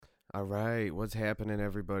All right, what's happening,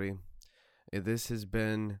 everybody? This has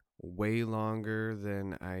been way longer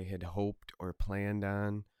than I had hoped or planned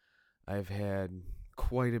on. I've had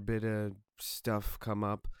quite a bit of stuff come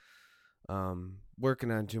up,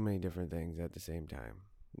 working on too many different things at the same time.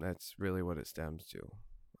 That's really what it stems to.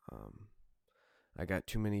 Um, I got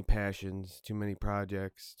too many passions, too many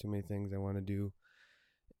projects, too many things I want to do,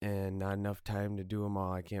 and not enough time to do them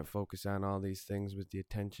all. I can't focus on all these things with the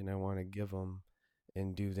attention I want to give them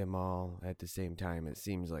and do them all at the same time, it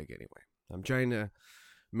seems like, anyway. I'm trying to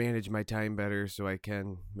manage my time better so I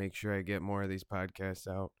can make sure I get more of these podcasts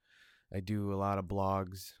out. I do a lot of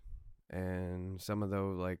blogs, and some of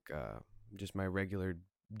those, just my regular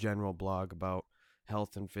general blog about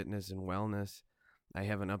health and fitness and wellness. I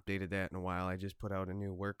haven't updated that in a while. I just put out a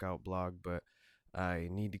new workout blog, but I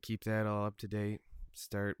need to keep that all up to date.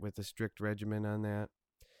 Start with a strict regimen on that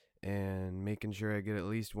and making sure I get at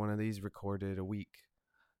least one of these recorded a week.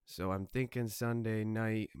 So I'm thinking Sunday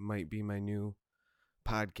night might be my new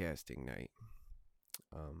podcasting night.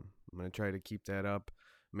 I'm going to try to keep that up,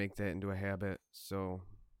 make that into a habit so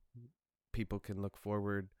people can look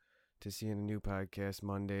forward to seeing a new podcast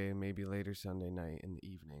Monday, maybe later Sunday night in the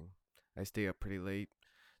evening. I stay up pretty late.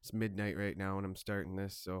 It's midnight right now when I'm starting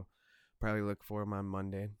this, so probably look for them on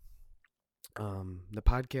Monday. The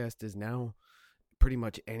podcast is now pretty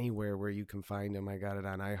much anywhere where you can find them. I got it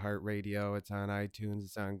on iHeartRadio, it's on iTunes,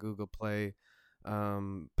 it's on Google Play,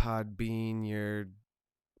 Podbean,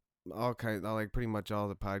 all kinds, like pretty much all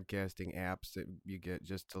the podcasting apps that you get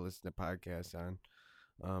just to listen to podcasts on.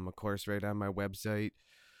 Of course, right on my website,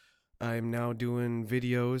 I'm now doing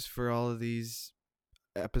videos for all of these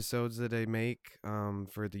episodes that I make.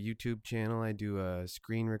 For the YouTube channel, I do a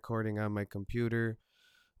screen recording on my computer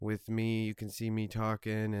with me. You can see me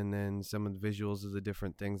talking, and then some of the visuals of the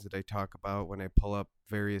different things that I talk about when I pull up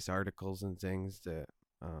various articles and things that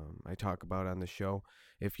I talk about on the show.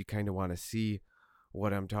 If you kind of want to see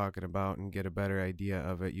what I'm talking about and get a better idea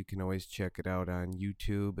of it, you can always check it out on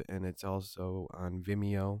YouTube, and it's also on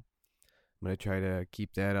Vimeo. I'm going to try to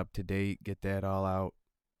keep that up to date, get that all out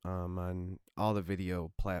on all the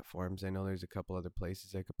video platforms. I know there's a couple other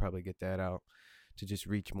places I could probably get that out to just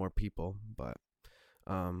reach more people, but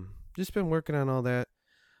just been working on all that.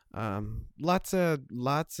 Lots and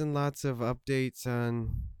lots of updates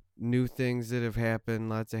on new things that have happened,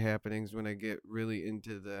 lots of happenings. When I get really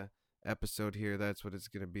into the episode here, that's what it's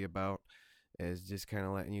going to be about, is just kind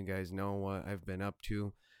of letting you guys know what I've been up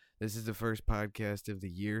to. This is the first podcast of the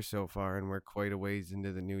year so far, and we're quite a ways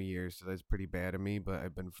into the new year, so that's pretty bad of me, but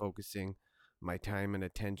I've been focusing my time and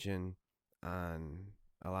attention on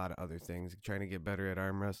a lot of other things, trying to get better at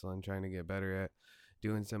arm wrestling, trying to get better at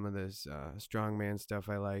doing some of this strongman stuff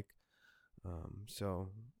I like. So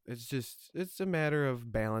it's a matter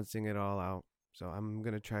of balancing it all out. So I'm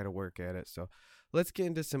going to try to work at it. So let's get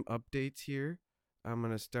into some updates here. I'm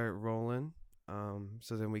going to start rolling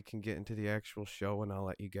so then we can get into the actual show, and I'll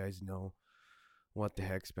let you guys know what the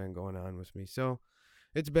heck's been going on with me. So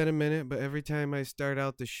it's been a minute, but every time I start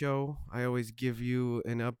out the show, I always give you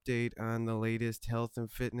an update on the latest health and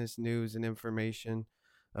fitness news and information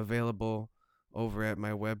available over at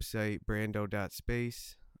my website,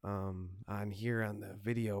 brando.space. On here on the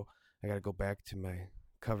video, I got to go back to my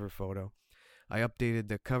cover photo. I updated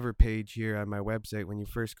the cover page here on my website. When you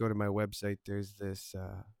first go to my website, there's this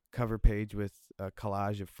cover page with a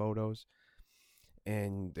collage of photos,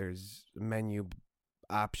 and there's menu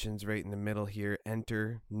options right in the middle here: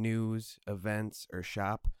 enter, news, events, or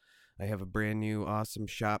shop. I have a brand new awesome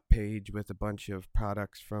shop page with a bunch of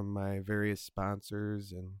products from my various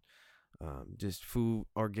sponsors, and just food,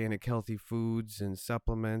 organic healthy foods and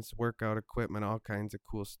supplements, workout equipment, all kinds of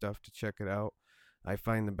cool stuff to check it out. I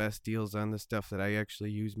find the best deals on the stuff that I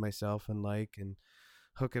actually use myself and like, and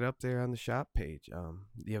hook it up there on the shop page.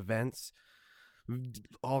 The events,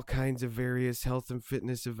 all kinds of various health and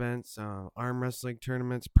fitness events, arm wrestling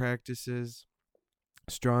tournaments, practices,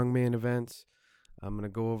 strongman events. I'm going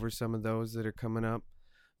to go over some of those that are coming up,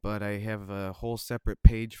 but I have a whole separate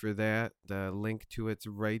page for that. The link to it's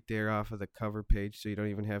right there off of the cover page, so you don't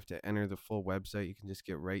even have to enter the full website. You can just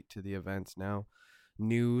get right to the events now.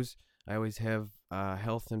 News, I always have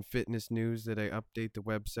health and fitness news that I update the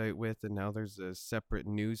website with, and now there's a separate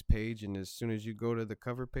news page, and as soon as you go to the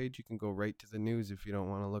cover page, you can go right to the news if you don't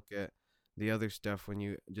want to look at the other stuff when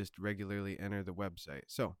you just regularly enter the website.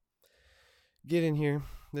 So get in here.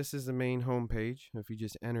 This is the main home page if you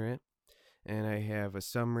just enter it, and I have a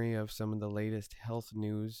summary of some of the latest health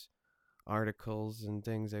news articles and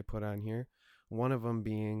things I put on here. One of them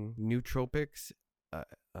being nootropics,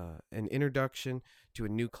 an introduction to a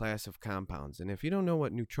new class of compounds. And if you don't know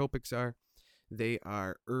what nootropics are, They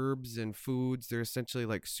are herbs and foods. They're essentially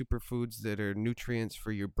like superfoods that are nutrients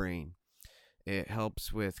for your brain. It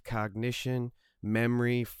helps with cognition,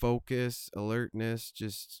 memory, focus, alertness,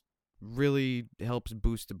 just really helps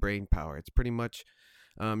boost the brain power. It's pretty much,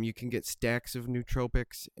 you can get stacks of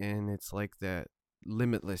nootropics, and it's like that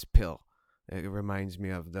limitless pill. It reminds me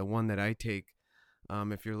of the one that I take.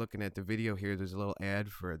 If you're looking at the video here, there's a little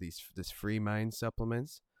ad for this free mind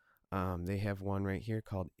supplements. They have one right here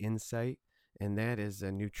called Insight, and that is a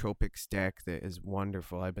nootropic stack that is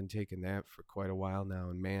wonderful. I've been taking that for quite a while now,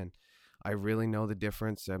 and man, I really know the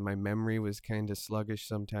difference. My memory was kind of sluggish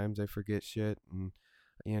sometimes. I forget shit, and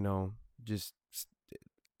you know, just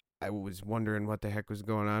I was wondering what the heck was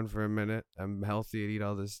going on for a minute. I'm healthy, I eat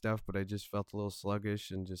all this stuff, but I just felt a little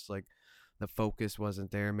sluggish and just like the focus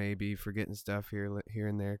wasn't there. Maybe forgetting stuff here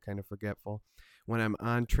and there, kind of forgetful. When I'm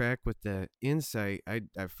on track with the insight, I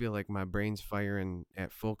feel like my brain's firing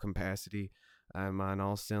at full capacity. I'm on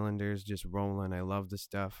all cylinders, just rolling. I love the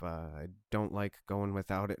stuff. I don't like going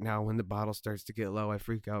without it now. When the bottle starts to get low, I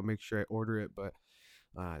freak out, make sure I order it. But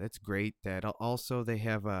that's great. That also they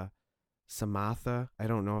have a Samatha. I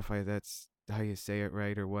don't know if that's how you say it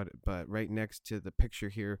right or what, but right next to the picture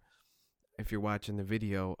here, if you're watching the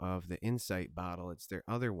video of the Insight bottle, it's their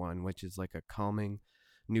other one, which is like a calming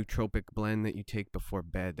nootropic blend that you take before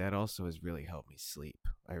bed. That also has really helped me sleep.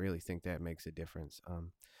 I really think that makes a difference.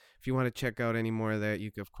 If you want to check out any more of that,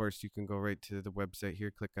 of course you can go right to the website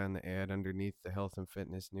here, click on the ad underneath the health and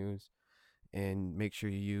fitness news, and make sure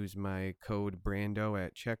you use my code Brando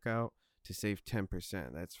at checkout to save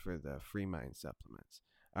 10%. That's for the free mind supplements.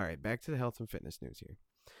 All right, back to the health and fitness news here.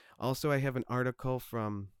 Also, I have an article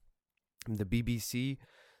from the BBC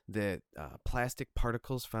that plastic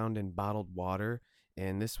particles found in bottled water,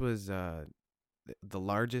 and this was the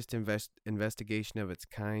largest investigation of its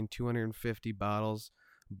kind. 250 bottles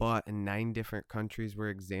bought in 9 different countries were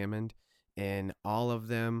examined, and all of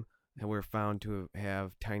them were found to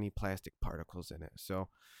have tiny plastic particles in it. So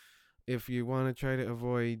if you want to try to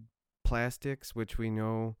avoid plastics, which we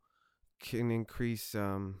know can increase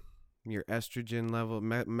your estrogen level,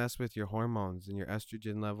 mess with your hormones and your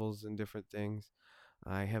estrogen levels and different things.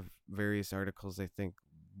 I have various articles, I think,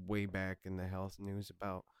 way back in the health news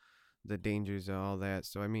about the dangers of all that.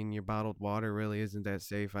 So I mean, your bottled water really isn't that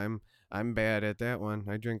safe. I'm bad at that one.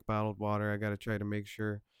 I drink bottled water. I got to try to make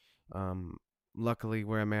sure. Luckily,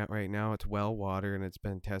 where I'm at right now, it's well water and it's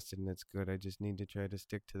been tested and it's good. I just need to try to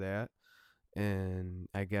stick to that. And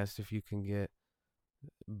I guess if you can get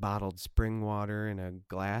bottled spring water in a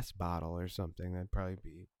glass bottle or something, that'd probably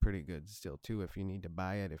be pretty good still too, if you need to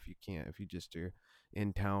buy it. If you can't, if you just are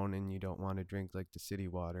in town and you don't want to drink like the city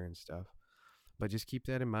water and stuff. But just keep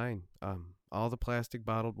that in mind. All the plastic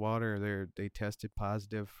bottled water, they tested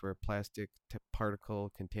positive for plastic particle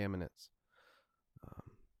contaminants.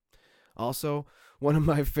 Also, one of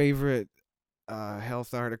my favorite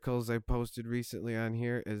health articles I posted recently on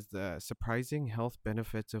here is the surprising health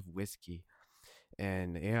benefits of whiskey.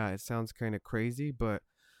 And yeah, it sounds kind of crazy, but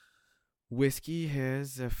whiskey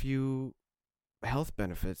has a few health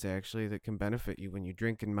benefits actually that can benefit you when you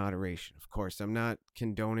drink in moderation. Of course, I'm not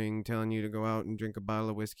condoning telling you to go out and drink a bottle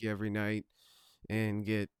of whiskey every night and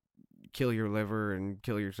kill your liver and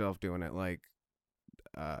kill yourself doing it. Like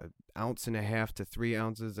ounce and a half to 3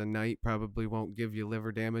 ounces a night probably won't give you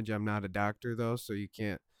liver damage. I'm not a doctor though, so you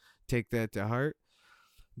can't take that to heart.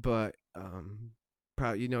 But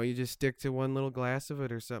you just stick to one little glass of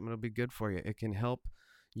it or something. It'll be good for you. It can help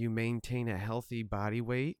you maintain a healthy body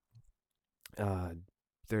weight.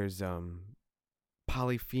 There's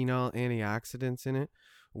polyphenol antioxidants in it,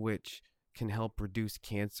 which can help reduce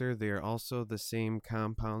cancer. They are also the same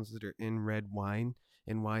compounds that are in red wine,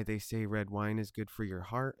 and why they say red wine is good for your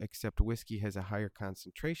heart, except whiskey has a higher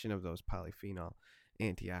concentration of those polyphenol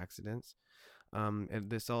antioxidants. And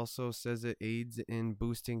this also says it aids in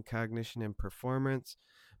boosting cognition and performance.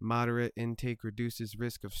 Moderate intake reduces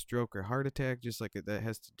risk of stroke or heart attack, just like that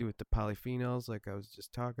has to do with the polyphenols, like I was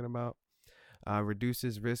just talking about.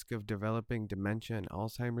 Reduces risk of developing dementia and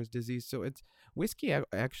Alzheimer's disease. So whiskey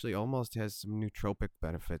actually almost has some nootropic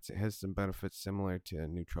benefits. It has some benefits similar to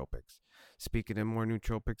nootropics. Speaking of more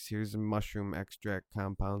nootropics, here's some mushroom extract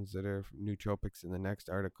compounds that are nootropics in the next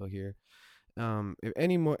article here. If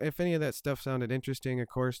any of that stuff sounded interesting, of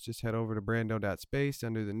course, just head over to brando.space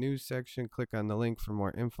under the news section. Click on the link for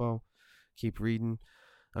more info. Keep reading.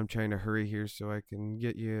 I'm trying to hurry here so I can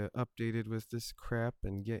get you updated with this crap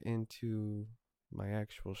and get into my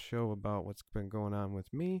actual show about what's been going on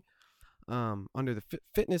with me. Under the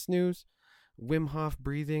fitness news, Wim Hof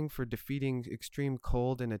breathing for defeating extreme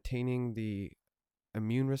cold and attaining the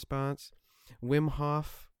immune response. Wim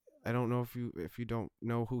Hof I don't know if you don't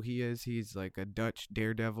know who he is. He's like a Dutch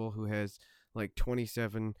daredevil who has like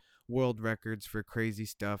 27 world records for crazy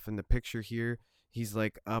stuff. And the picture here, he's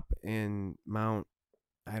like up in Mount,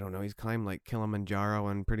 I don't know, he's climbed like Kilimanjaro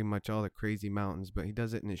and pretty much all the crazy mountains, but he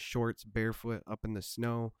does it in his shorts, barefoot, up in the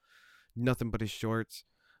snow, nothing but his shorts.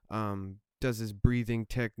 Does his breathing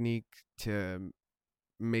technique to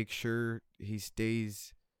make sure he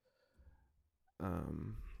stays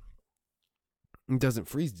um doesn't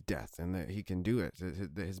freeze to death, and that he can do it,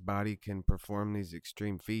 that his body can perform these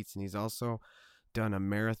extreme feats. And he's also done a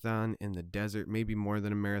marathon in the desert, maybe more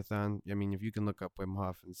than a marathon. I mean, if you can look up Wim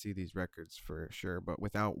Hof and see these records for sure, but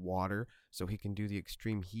without water, so he can do the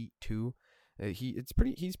extreme heat too. He's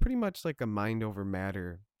pretty much like a mind over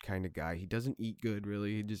matter kind of guy. He doesn't eat good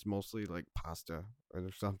really. He just mostly like pasta or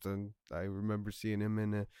something. I remember seeing him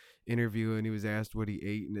in an interview, and he was asked what he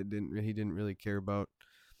ate, and he didn't really care about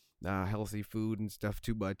healthy food and stuff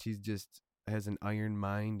too much. He's just has an iron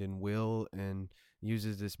mind and will, and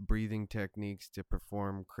uses this breathing techniques to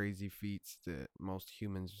perform crazy feats that most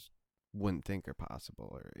humans wouldn't think are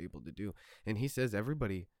possible or able to do. And he says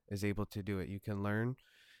everybody is able to do it. You can learn,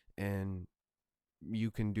 and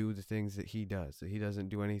you can do the things that he does. That he doesn't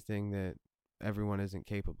do anything that everyone isn't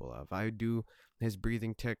capable of. I do his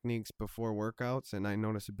breathing techniques before workouts, and I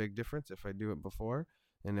notice a big difference if I do it before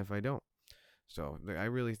and if I don't. So I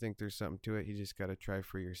really think there's something to it. You just got to try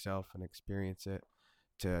for yourself and experience it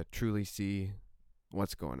to truly see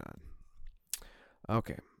what's going on.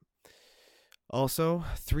 Okay. Also,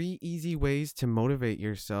 3 easy ways to motivate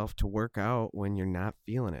yourself to work out when you're not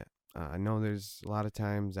feeling it. I know there's a lot of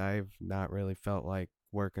times I've not really felt like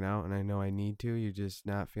working out, and I know I need to. You're just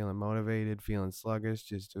not feeling motivated, feeling sluggish.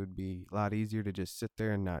 Just it would be a lot easier to just sit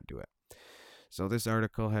there and not do it. So this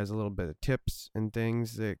article has a little bit of tips and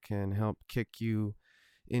things that can help kick you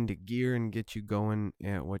into gear and get you going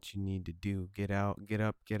at what you need to do. Get out, get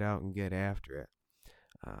up, get out, and get after it.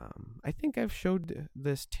 I think I've showed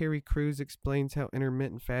this Terry Crews explains how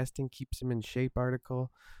intermittent fasting keeps him in shape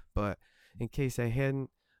article, but in case I hadn't,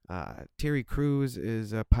 Terry Crews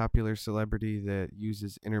is a popular celebrity that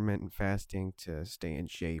uses intermittent fasting to stay in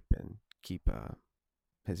shape and keep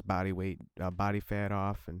his body weight, body fat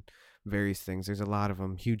off, and various things. There's a lot of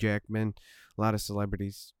them. Hugh Jackman, a lot of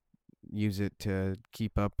celebrities use it to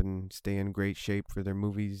keep up and stay in great shape for their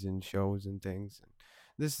movies and shows and things. And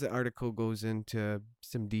this article goes into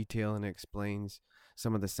some detail and explains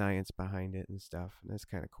some of the science behind it and stuff. And that's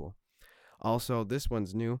kind of cool. Also, this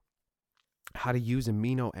one's new. How to use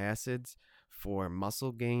amino acids for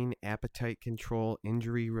muscle gain, appetite control,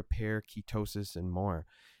 injury repair, ketosis, and more.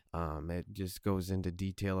 It just goes into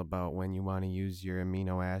detail about when you want to use your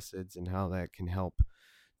amino acids and how that can help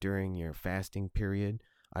during your fasting period.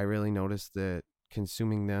 I really noticed that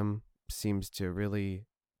consuming them seems to really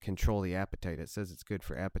control the appetite. It says it's good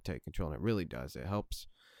for appetite control, and it really does. It helps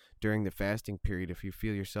during the fasting period. If you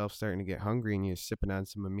feel yourself starting to get hungry and you're sipping on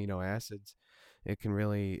some amino acids, it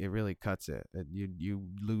really cuts it. You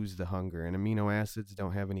lose the hunger, and amino acids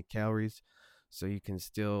don't have any calories, so you can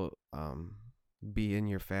still be in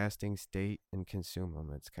your fasting state and consume them.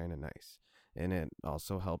 It's kind of nice. And it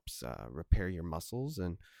also helps repair your muscles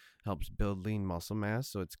and helps build lean muscle mass.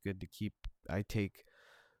 So it's good to keep. I take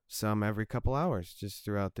some every couple hours just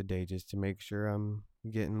throughout the day just to make sure I'm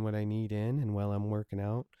getting what I need in. And while I'm working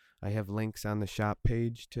out, I have links on the shop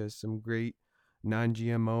page to some great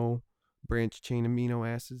non-GMO branch chain amino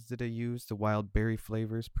acids that I use. The wild berry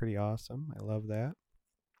flavor is pretty awesome. I love that.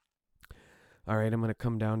 All right, I'm going to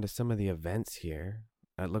come down to some of the events here.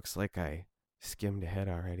 It looks like I skimmed ahead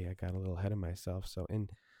already. I got a little ahead of myself.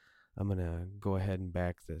 I'm going to go ahead and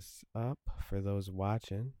back this up for those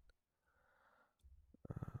watching.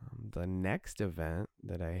 The next event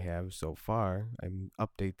that I have so far, I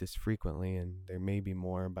update this frequently, and there may be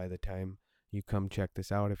more by the time you come check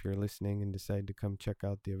this out if you're listening and decide to come check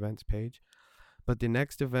out the events page. But the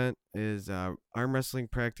next event is arm wrestling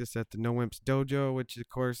practice at the No Wimps Dojo, which of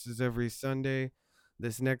course is every Sunday.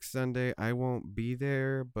 This next Sunday I won't be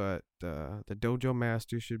there, but the dojo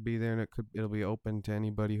master should be there, and it'll be open to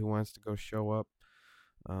anybody who wants to go show up.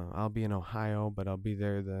 I'll be in Ohio, but I'll be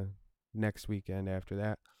there the next weekend after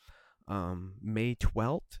that. May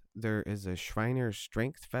 12th, there is a Shriners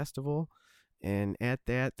Strength Festival, and at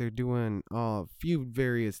that they're doing a few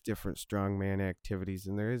various different strongman activities,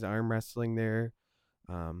 and there is arm wrestling there.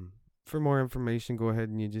 For more information, go ahead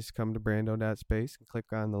and you just come to brando.space and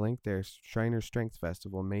click on the link there. Shriners Strength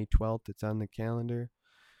Festival, May 12th. It's on the calendar,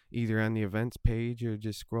 either on the events page or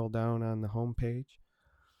just scroll down on the home page.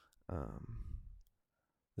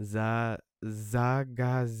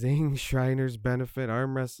 Zagazing Shriners Benefit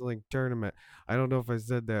Arm Wrestling Tournament. I don't know if I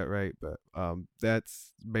said that right, but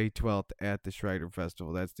that's May 12th at the Shriner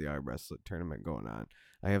Festival. That's the arm wrestling tournament going on.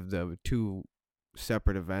 I have the two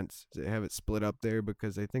separate events. I have it split up there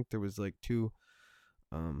because I think there was like two.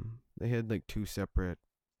 They had like two separate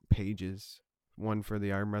pages, one for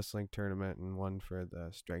the arm wrestling tournament and one for the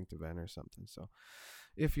strength event or something. So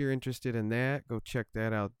if you're interested in that, go check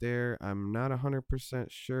that out there. I'm not 100%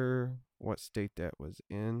 sure what state that was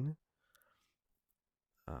in.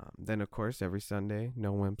 Then, of course, every Sunday,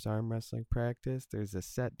 No Wimps Arm Wrestling Practice. There's a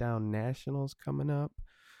Set Down Nationals coming up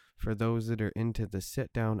for those that are into the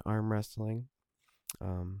sit down arm wrestling.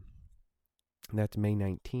 That's May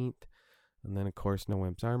 19th. And then, of course, No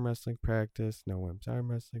Wimps Arm Wrestling Practice, No Wimps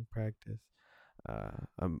Arm Wrestling Practice.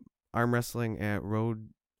 Arm wrestling at Road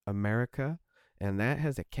America, and that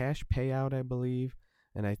has a cash payout, I believe.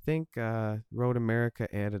 And I think Road America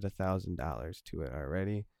added $1,000 to it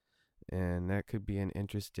already, and that could be an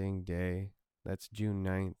interesting day. That's June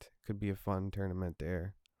 9th. Could be a fun tournament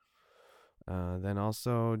there. Then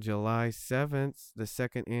also July 7th, the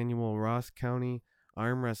second annual Ross County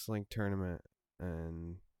Arm Wrestling Tournament,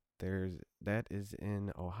 and that is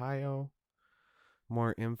in Ohio.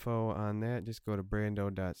 More info on that, just go to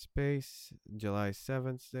brando.space. July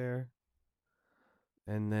 7th there.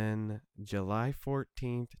 And then July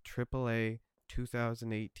 14th, AAA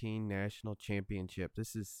 2018 National Championship.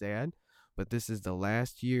 This is sad, but this is the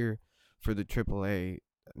last year for the AAA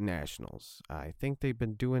Nationals. I think they've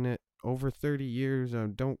been doing it over 30 years. I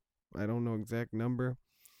don't know exact number,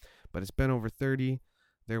 but it's been over 30.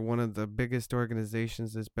 They're one of the biggest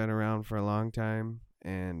organizations that's been around for a long time,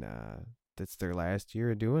 and that's their last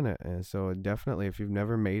year of doing it. And so definitely, if you've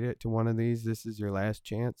never made it to one of these, this is your last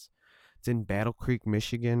chance. It's in Battle Creek,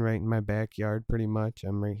 Michigan, right in my backyard pretty much.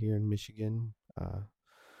 I'm right here in Michigan.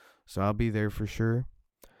 So I'll be there for sure.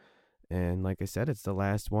 And like I said, it's the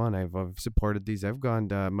last one. I've supported these. I've gone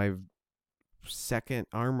to my second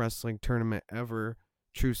arm wrestling tournament ever.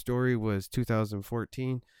 True story was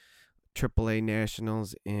 2014. AAA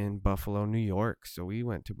Nationals in Buffalo, New York. So we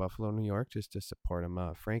went to Buffalo, New York just to support them.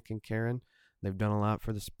 Frank and Karen, they've done a lot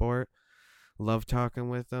for the sport. Love talking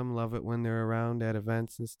with them. Love it when they're around at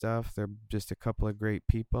events and stuff. They're just a couple of great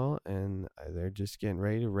people, and they're just getting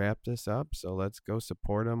ready to wrap this up. So let's go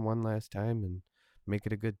support them one last time and make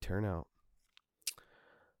it a good turnout.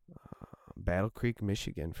 Battle Creek,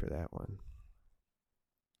 Michigan for that one.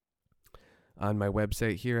 On my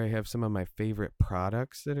website here, I have some of my favorite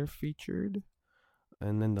products that are featured,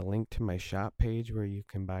 and then the link to my shop page where you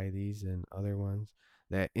can buy these and other ones.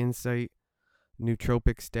 That Insight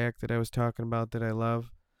nootropic stack that I was talking about that I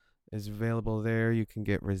love is available there. You can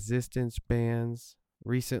get resistance bands.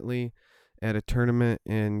 Recently, at a tournament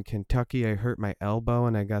in Kentucky, I hurt my elbow,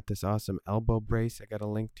 and I got this awesome elbow brace. I got a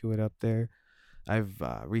link to it up there. I've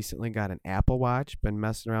recently got an Apple Watch. Been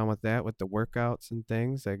messing around with that with the workouts and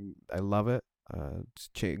things. I love it. It's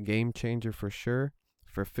game changer for sure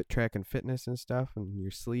for fit track and fitness and stuff, and your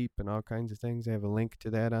sleep and all kinds of things. I have a link to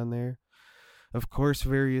that on there. Of course,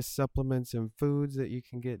 various supplements and foods that you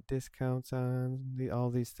can get discounts on. All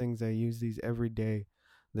these things, I use these every day.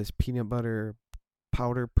 This peanut butter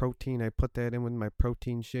powder protein, I put that in with my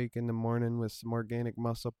protein shake in the morning with some organic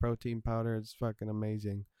muscle protein powder. It's fucking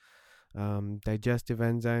amazing. Digestive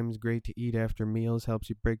enzymes, great to eat after meals, helps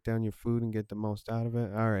you break down your food and get the most out of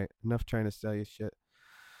it. All right, enough trying to sell you shit.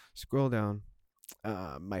 Scroll down.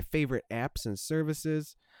 My favorite apps and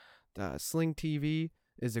services. Sling TV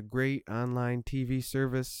is a great online TV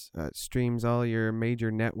service. It streams all your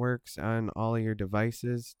major networks on all of your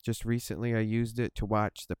devices. Just recently, I used it to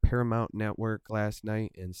watch the Paramount Network last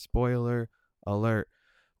night, and spoiler alert,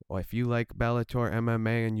 well, if you like Bellator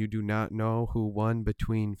MMA and you do not know who won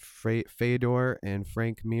between Fedor and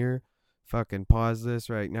Frank Mir, fucking pause this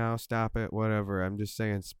right now, stop it, whatever. I'm just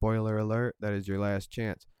saying, spoiler alert, that is your last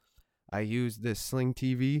chance. I used this Sling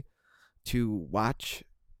TV to watch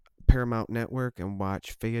Paramount Network and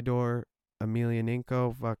watch Fedor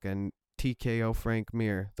Emelianenko fucking TKO Frank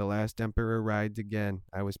Mir. The Last Emperor rides again.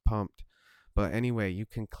 I was pumped. But anyway, you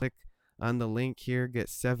can click on the link here, get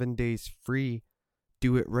 7 days free.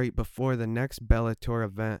 Do it right before the next Bellator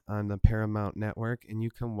event on the Paramount Network, and you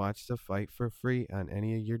can watch the fight for free on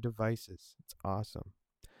any of your devices. It's awesome.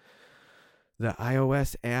 The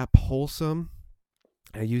iOS app Wholesome,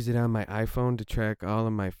 I use it on my iPhone to track all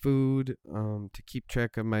of my food, to keep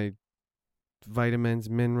track of my vitamins,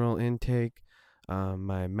 mineral intake,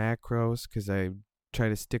 my macros, because I try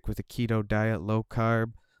to stick with a keto diet, low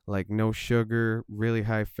carb, like no sugar, really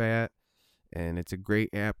high fat. and it's a great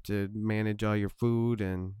app to manage all your food.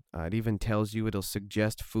 And it even tells you, it'll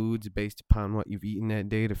suggest foods based upon what you've eaten that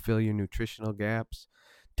day to fill your nutritional gaps.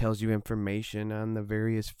 Tells you information on the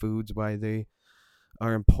various foods, why they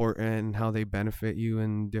are important and how they benefit you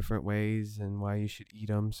in different ways and why you should eat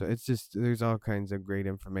them. So it's just, there's all kinds of great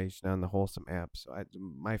information on the Wholesome app. So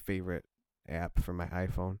my favorite app for my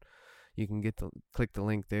iPhone. You can click the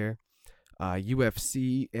link there.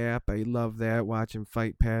 UFC app, I love that. Watching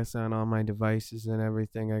Fight Pass on all my devices and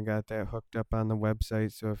everything. I got that hooked up on the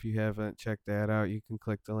website. So if you haven't checked that out, you can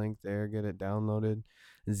click the link there, get it downloaded.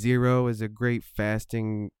 Zero is a great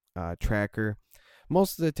fasting tracker.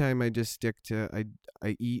 Most of the time, I just stick to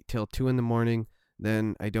I eat till 2 in the morning,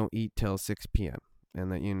 then I don't eat till 6 p.m.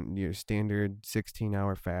 And that your standard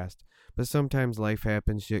 16-hour fast. But sometimes life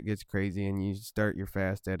happens, shit gets crazy, and you start your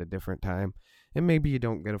fast at a different time. And maybe you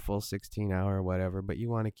don't get a full 16 hour or whatever, but you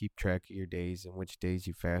want to keep track of your days and which days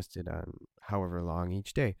you fasted on however long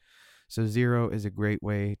each day. So Zero is a great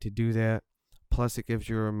way to do that. Plus, it gives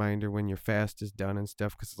you a reminder when your fast is done and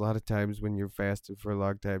stuff, because a lot of times when you're fasting for a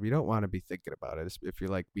long time, you don't want to be thinking about it if you're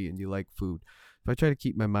like me and you like food. If I try to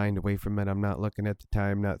keep my mind away from it, I'm not looking at the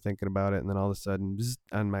time, not thinking about it, and then all of a sudden, bzz,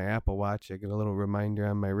 on my Apple Watch, I get a little reminder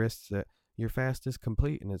on my wrist that your fast is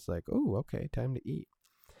complete, and it's like, oh, okay, time to eat.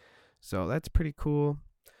 So that's pretty cool.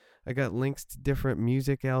 I got links to different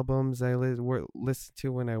music albums I listen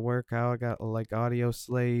to when I work out. I got like Audio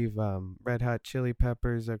Slave, Red Hot Chili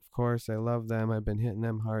Peppers, of course. I love them. I've been hitting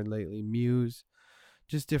them hard lately. Muse,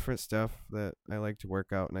 just different stuff that I like to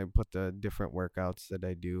work out, and I put the different workouts that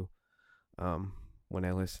I do when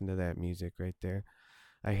I listen to that music right there.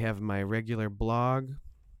 I have my regular blog.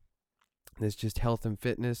 That's just health and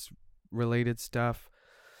fitness related stuff.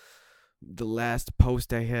 The last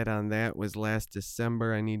post I had on that was last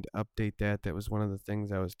December. I need to update that. That was one of the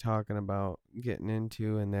things I was talking about getting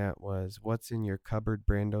into, and that was what's in your cupboard,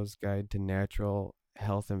 Brando's Guide to Natural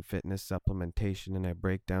Health and Fitness Supplementation. And I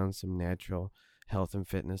break down some natural health and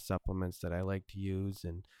fitness supplements that I like to use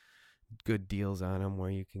and good deals on them,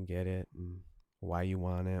 where you can get it and why you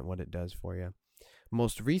want it, what it does for you.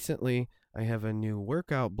 Most recently, I have a new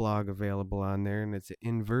workout blog available on there, and it's an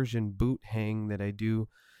inversion boot hang that I do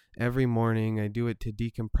every morning. I do it to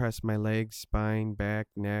decompress my legs, spine, back,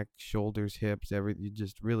 neck, shoulders, hips. It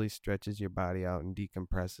just really stretches your body out and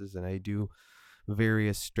decompresses. And I do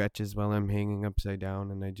various stretches while I'm hanging upside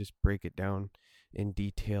down, and I just break it down in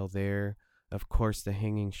detail there. Of course, the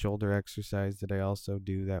hanging shoulder exercise that I also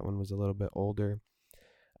do, that one was a little bit older.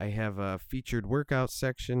 I have a featured workout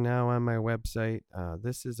section now on my website.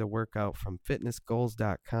 This is a workout from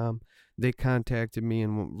fitnessgoals.com. They contacted me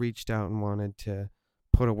and reached out and wanted to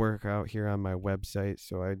put a workout here on my website.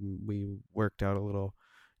 So we worked out a little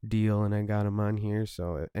deal, and I got them on here.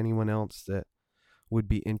 So anyone else that would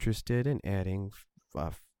be interested in adding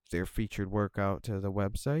their featured workout to the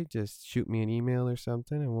website, just shoot me an email or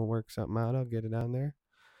something, and we'll work something out. I'll get it on there.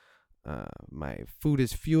 My Food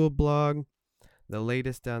is Fuel blog. The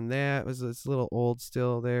latest on that was, it's a little old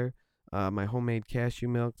still there. My homemade cashew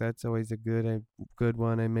milk, that's always a good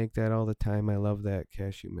one. I make that all the time. I love that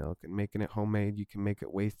cashew milk. And making it homemade, you can make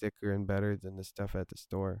it way thicker and better than the stuff at the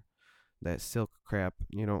store. That silk crap,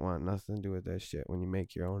 you don't want nothing to do with that shit. When you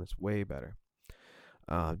make your own, it's way better.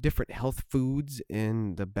 Different health foods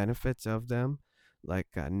and the benefits of them, like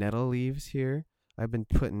nettle leaves here. I've been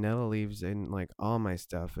putting nettle leaves in like all my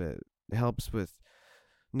stuff. It helps with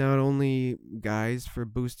not only guys for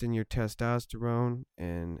boosting your testosterone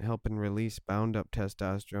and helping release bound up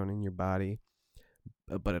testosterone in your body,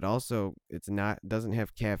 but doesn't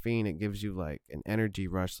have caffeine. It gives you like an energy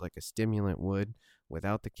rush, like a stimulant would,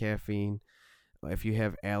 without the caffeine. If you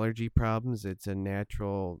have allergy problems, it's a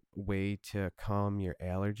natural way to calm your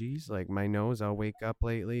allergies. Like my nose, I'll wake up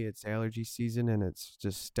lately, it's allergy season, and it's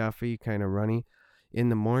just stuffy, kind of runny. In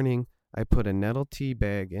the morning, I put a nettle tea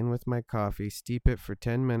bag in with my coffee, steep it for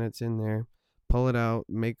 10 minutes in there, pull it out,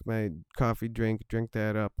 make my coffee drink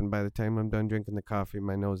that up, and by the time I'm done drinking the coffee,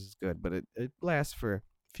 my nose is good. But it lasts for a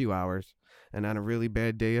few hours. And on a really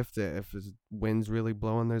bad day, if the wind's really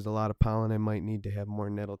blowing, there's a lot of pollen, I might need to have more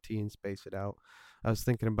nettle tea and space it out. I was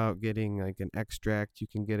thinking about getting like an extract. You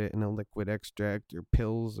can get it in a liquid extract or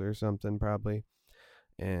pills or something probably,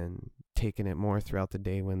 and taking it more throughout the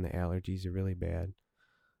day when the allergies are really bad.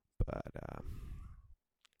 But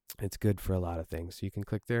it's good for a lot of things. So you can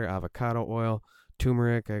click there, avocado oil,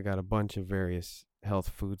 turmeric. I got a bunch of various health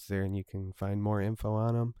foods there, and you can find more info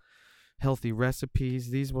on them. Healthy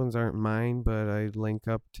recipes. These ones aren't mine, but I link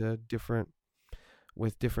up to different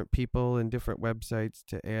people and different websites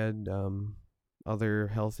to add other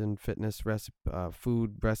health and fitness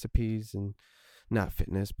food recipes, and not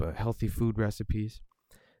fitness, but healthy food recipes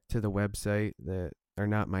to the website that are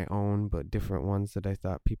not my own, but different ones that I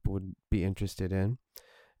thought people would be interested in.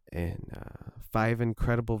 And 5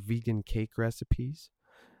 incredible vegan cake recipes.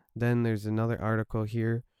 Then there's another article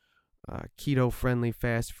here, keto friendly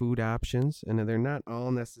fast food options. And they're not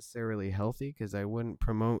all necessarily healthy because I wouldn't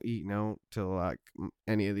promote eating out to like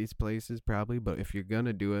any of these places probably. But if you're going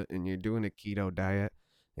to do it and you're doing a keto diet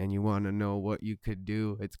and you want to know what you could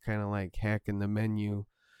do, it's kind of like hacking the menu.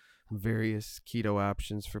 Various keto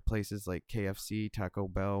options for places like KFC, Taco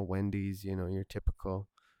Bell, Wendy's, your typical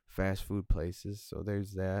fast food places. So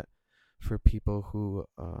there's that for people who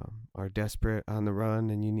are desperate on the run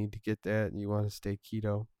and you need to get that and you want to stay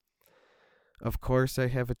keto. Of course, I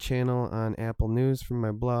have a channel on Apple News for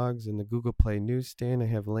my blogs and the Google Play newsstand. I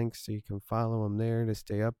have links so you can follow them there to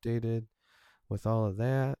stay updated with all of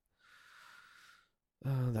that.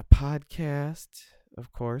 The podcast,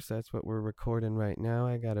 of course, that's what we're recording right now.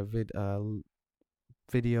 I got a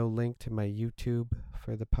video link to my YouTube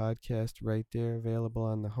for the podcast right there, available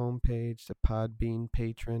on the homepage, the Podbean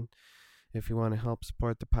patron. If you want to help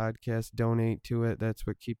support the podcast, donate to it. That's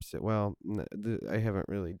what keeps it. Well, I haven't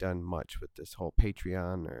really done much with this whole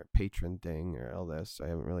Patreon or patron thing or all this. I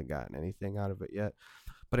haven't really gotten anything out of it yet.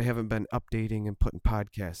 But I haven't been updating and putting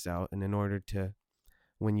podcasts out. And in order to,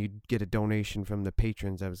 when you get a donation from the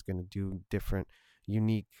patrons, I was going to do different,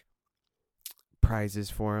 unique prizes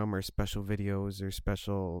for them or special videos or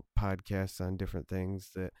special podcasts on different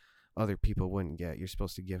things that other people wouldn't get. You're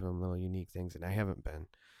supposed to give them little unique things. And I haven't been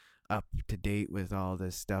up to date with all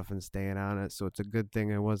this stuff and staying on it, so it's a good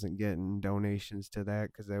thing I wasn't getting donations to that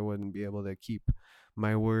because I wouldn't be able to keep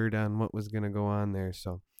my word on what was going to go on there.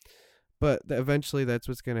 So but eventually that's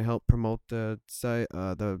what's going to help promote the site,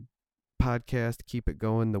 the podcast, keep it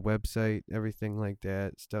going, the website, everything like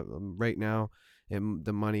that stuff. Right now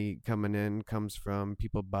the money coming in comes from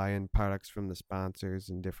people buying products from the sponsors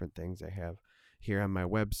and different things I have here on my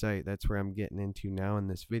website. That's where I'm getting into now in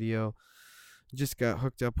this video. Just got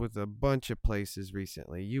hooked up with a bunch of places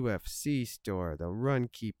recently. UFC store, the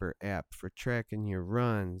Runkeeper app for tracking your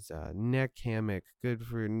runs, neck hammock, good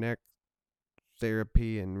for neck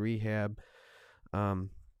therapy and rehab.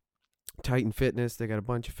 Titan Fitness, they got a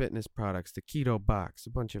bunch of fitness products, the Keto Box,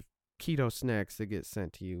 a bunch of keto snacks that get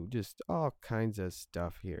sent to you, just all kinds of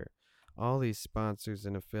stuff here. All these sponsors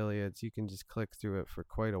and affiliates, you can just click through it for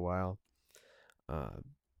quite a while.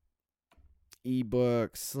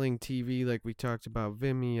 Ebooks, Sling TV, like we talked about,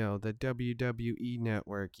 Vimeo, the WWE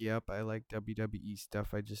Network. Yep, I like WWE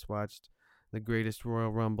stuff. I just watched the greatest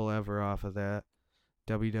Royal Rumble ever off of that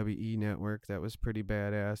WWE Network. That was pretty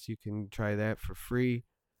badass. You can try that for free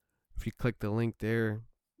if you click the link there.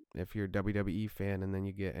 If you're a WWE fan, and then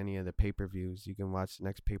you get any of the pay-per-views, you can watch the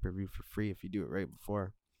next pay-per-view for free if you do it right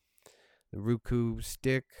before. The Roku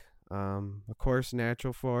Stick, of course,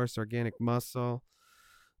 Natural Force, Organic Muscle,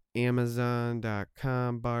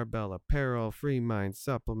 Amazon.com, Barbell Apparel, Free Mind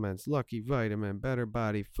Supplements, Lucky Vitamin, Better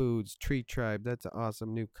Body Foods, Tree Tribe. That's an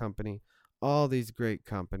awesome new company. All these great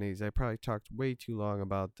companies. I probably talked way too long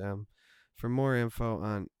about them. For more info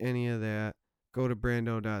on any of that, go to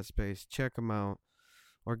Brando.space. Check them out.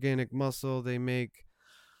 Organic Muscle, they make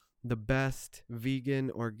the best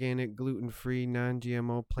vegan, organic, gluten-free,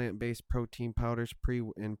 non-GMO, plant-based protein powders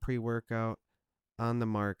pre-workout on the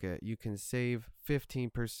market. You can save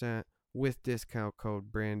 15% with discount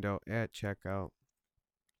code Brando at checkout.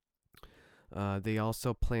 They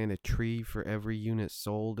also plant a tree for every unit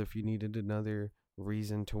sold if you needed another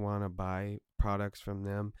reason to want to buy products from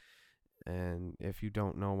them. And if you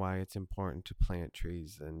don't know why it's important to plant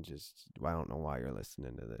trees, then I don't know why you're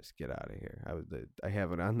listening to this. Get out of here. I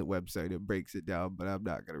have it on the website. It breaks it down, but I'm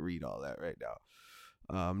not going to read all that right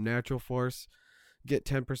now. Natural Force. Get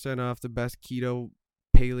 10% off the best keto,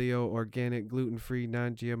 paleo, organic, gluten-free,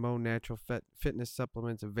 non-GMO, natural fitness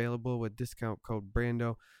supplements available with discount code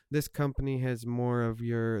Brando. This company has more of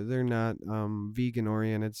they're not vegan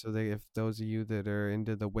oriented, so if those of you that are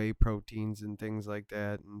into the whey proteins and things like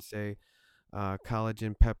that, and say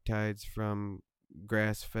collagen peptides from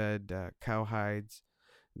grass-fed cow hides,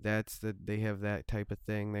 they have that type of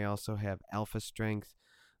thing. They also have Alpha Strength,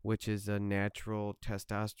 which is a natural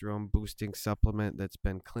testosterone boosting supplement that's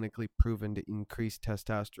been clinically proven to increase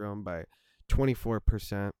testosterone by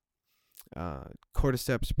 24%.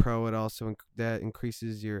 Cordyceps Pro, that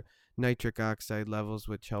increases your nitric oxide levels,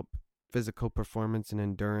 which help physical performance and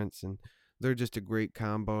endurance. And they're just a great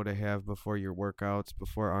combo to have before your workouts,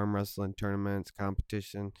 before arm wrestling tournaments,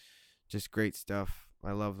 competition. Just great stuff.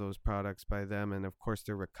 I love those products by them. And of course,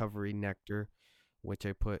 their recovery nectar, which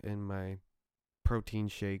I put in my protein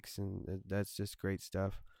shakes, and that's just great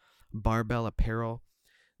stuff. Barbell Apparel.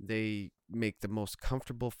 They make the most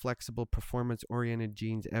comfortable, flexible, performance-oriented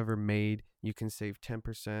jeans ever made. You can save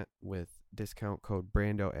 10% with discount code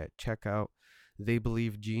Brando at checkout. They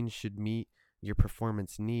believe jeans should meet your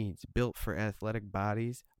performance needs. Built for athletic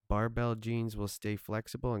bodies, Barbell jeans will stay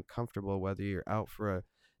flexible and comfortable whether you're out for a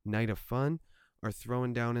night of fun or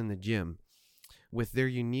throwing down in the gym. With their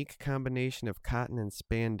unique combination of cotton and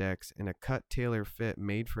spandex and a cut tailor fit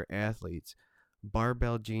made for athletes,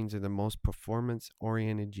 Barbell jeans are the most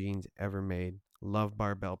performance-oriented jeans ever made. Love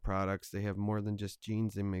Barbell products. They have more than just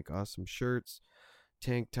jeans. They make awesome shirts,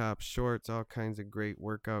 tank tops, shorts, all kinds of great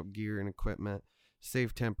workout gear and equipment.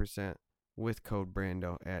 Save 10% with code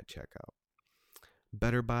Brando at checkout.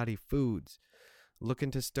 Better Body Foods.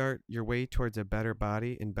 Looking to start your way towards a better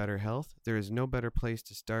body and better health? There is no better place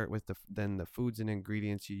to start with than the foods and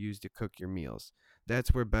ingredients you use to cook your meals.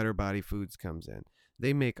 That's where Better Body Foods comes in.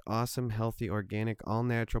 They make awesome, healthy, organic,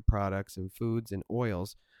 all-natural products and foods and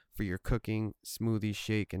oils for your cooking, smoothie,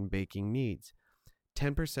 shake, and baking needs.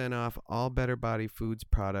 10% off all Better Body Foods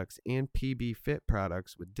products and PB Fit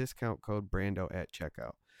products with discount code Brando at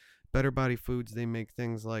checkout. Better Body Foods, they make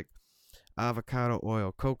things like avocado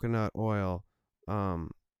oil, coconut oil,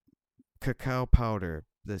 cacao powder,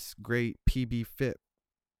 this great PB Fit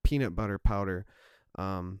peanut butter powder.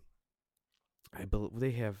 I believe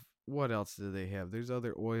they have, what else do they have? There's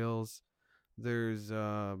other oils. There's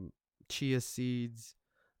chia seeds.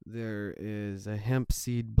 There is a hemp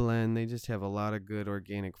seed blend. They just have a lot of good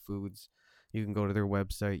organic foods. You can go to their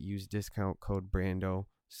website, use discount code Brando,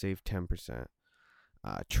 save 10%.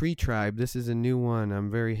 Tree Tribe, this is a new one. I'm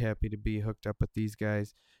very happy to be hooked up with these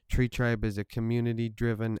guys. Tree Tribe is a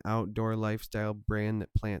community-driven outdoor lifestyle brand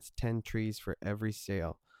that plants 10 trees for every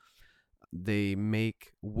sale. They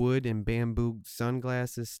make wood and bamboo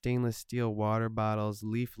sunglasses, stainless steel water bottles,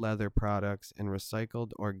 leaf leather products, and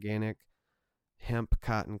recycled organic hemp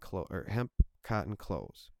cotton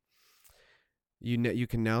clothes. You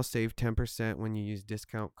can now save 10% when you use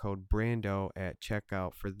discount code Brando at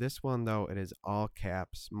checkout. For this one though, it is all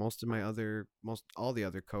caps. All the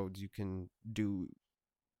other codes you can do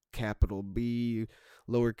capital B,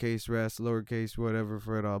 lowercase rest, lowercase whatever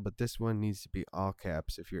for it all, but this one needs to be all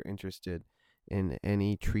caps if you're interested in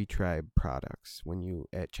any Tree Tribe products. When you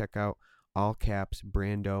at checkout, all caps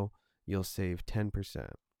Brando, you'll save 10%.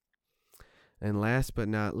 And last but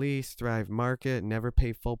not least, Thrive Market. Never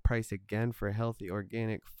pay full price again for healthy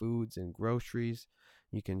organic foods and groceries.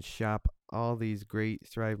 You can shop all these great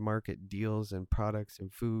Thrive Market deals and products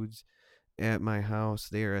and foods at my house.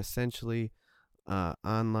 They are essentially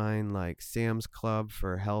online like Sam's Club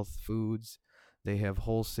for health foods. They have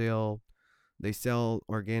wholesale. They sell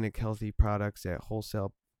organic healthy products at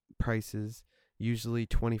wholesale prices, usually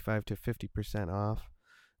 25 to 50% off.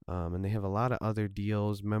 And they have a lot of other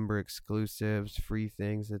deals, member exclusives, free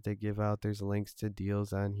things that they give out. There's links to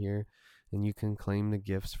deals on here, and you can claim the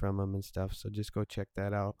gifts from them and stuff. So just go check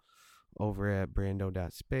that out over at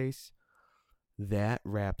brando.space. That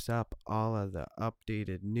wraps up all of the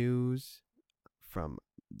updated news from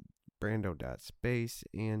brando.space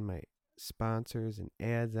and my sponsors and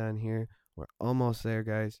ads on here. We're almost there,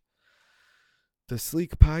 guys. The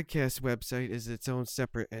Sleek Podcast website is its own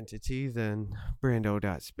separate entity than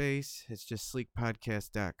Brando.space. It's just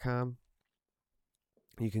sleekpodcast.com.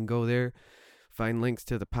 You can go there, find links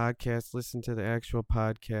to the podcast, listen to the actual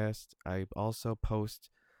podcast. I also post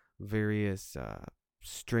various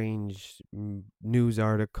strange news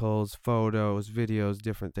articles, photos, videos,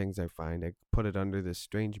 different things I find. I put it under this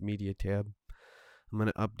strange media tab. I'm going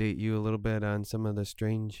to update you a little bit on some of the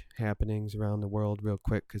strange happenings around the world real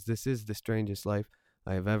quick, because this is the strangest life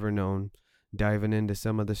I have ever known, diving into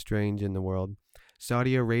some of the strange in the world.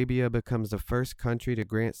 Saudi Arabia becomes the first country to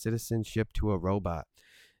grant citizenship to a robot.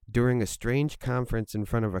 During a strange conference in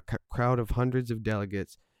front of a crowd of hundreds of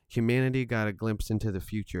delegates, humanity got a glimpse into the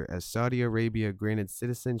future as Saudi Arabia granted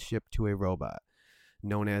citizenship to a robot.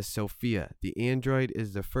 Known as Sophia, the android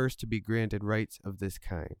is the first to be granted rights of this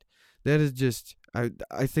kind. That is just, I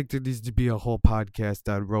think there needs to be a whole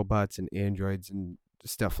podcast on robots and androids and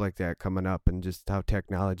stuff like that coming up, and just how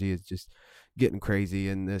technology is just getting crazy,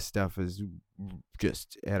 and this stuff is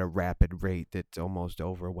just at a rapid rate that's almost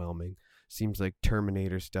overwhelming. Seems like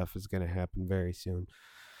Terminator stuff is going to happen very soon.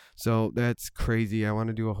 So that's crazy. I want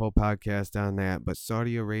to do a whole podcast on that, but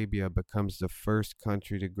Saudi Arabia becomes the first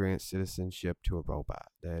country to grant citizenship to a robot.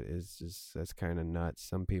 That's kind of nuts.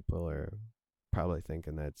 Some people are probably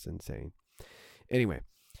thinking that's insane. Anyway,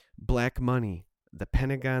 Black Money, the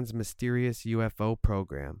Pentagon's mysterious UFO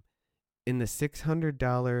program. In the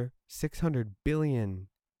 $600 billion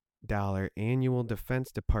annual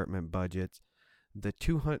Defense Department budgets,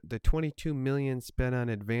 The 22 million spent on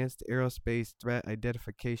advanced aerospace threat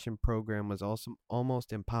identification program was also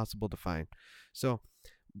almost impossible to find. So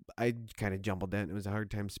I kind of jumbled that, and it was a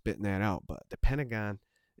hard time spitting that out. But the Pentagon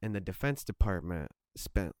and the Defense Department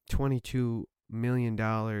spent $22 million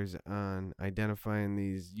on identifying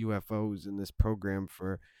these UFOs in this program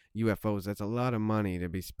for UFOs. That's a lot of money to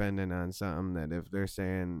be spending on something that if they're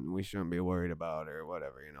saying we shouldn't be worried about or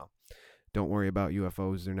whatever, don't worry about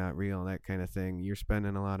UFOs, they're not real, that kind of thing. You're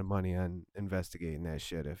spending a lot of money on investigating that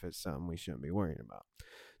shit if it's something we shouldn't be worrying about.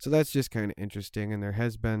 So that's just kind of interesting. And there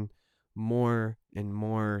has been more and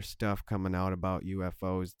more stuff coming out about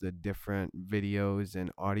UFOs, the different videos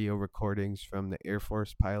and audio recordings from the Air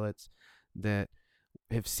Force pilots that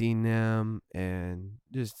have seen them, and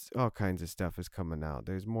just all kinds of stuff is coming out.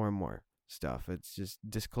 There's more and more stuff. It's just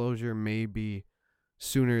disclosure may be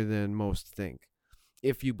sooner than most think,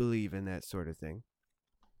 if you believe in that sort of thing.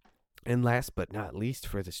 And last but not least,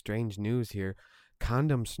 for the strange news here,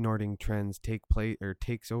 condom snorting trends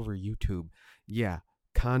takes over YouTube. Yeah,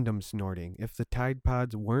 condom snorting. If the Tide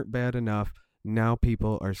Pods weren't bad enough, now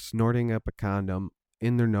people are snorting up a condom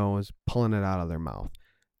in their nose, pulling it out of their mouth.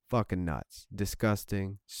 Fucking nuts.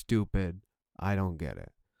 Disgusting. Stupid. I don't get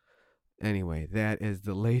it. Anyway, that is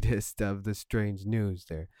the latest of the strange news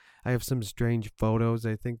there. I have some strange photos.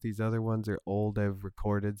 I think these other ones are old. I've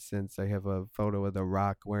recorded since. I have a photo of The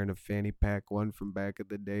Rock wearing a fanny pack, one from back in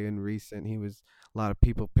the day and recent. A lot of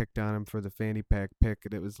people picked on him for the fanny pack pick,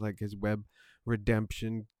 and it was like his web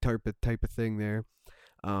redemption type of thing there.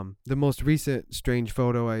 The most recent strange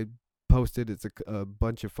photo I posted, it's a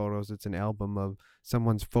bunch of photos. It's an album of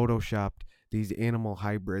someone's photoshopped these animal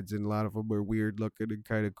hybrids, and a lot of them were weird looking and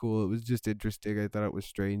kind of cool. It was just interesting. I thought it was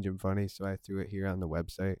strange and funny, so I threw it here on the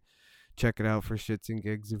website. Check it out for shits and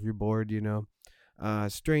gigs if you're bored,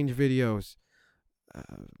 Strange videos.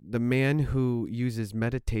 The man who uses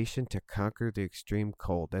meditation to conquer the extreme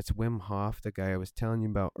cold. That's Wim Hof, the guy I was telling you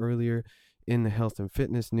about earlier in the health and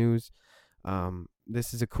fitness news.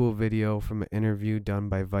 This is a cool video from an interview done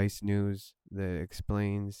by Vice News that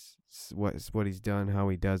explains what he's done, how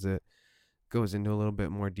he does it. Goes into a little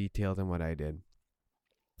bit more detail than what I did.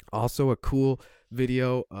 Also a cool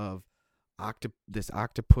video of this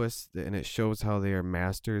octopus, and it shows how they are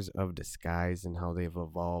masters of disguise and how they've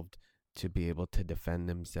evolved to be able to defend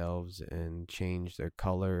themselves and change their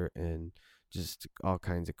color and just all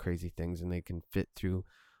kinds of crazy things, and they can fit through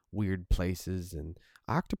weird places. And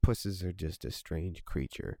octopuses are just a strange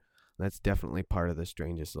creature. That's definitely part of the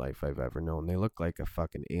strangest life I've ever known. They look like a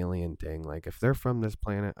fucking alien thing. Like, if they're from this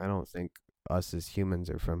planet, I don't think us as humans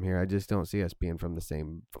are from here. I just don't see us being from the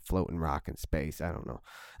same floating rock in space. I don't know.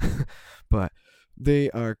 But they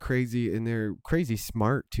are crazy, and they're crazy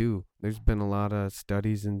smart too. There's been a lot of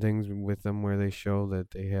studies and things with them where they show that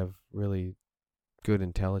they have really good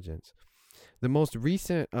intelligence. The most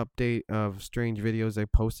recent update of strange videos I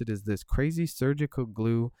posted is this crazy surgical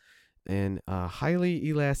glue and highly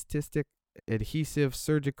elastic adhesive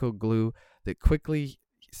surgical glue that quickly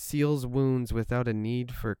seals wounds without a need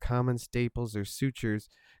for common staples or sutures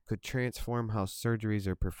could transform how surgeries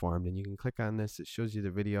are performed. And you can click on this, it shows you the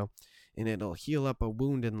video, and it'll heal up a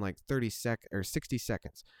wound in like 60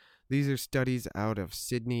 seconds. These are studies out of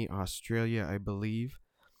Sydney, Australia, I believe.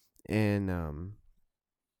 And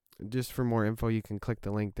just for more info, you can click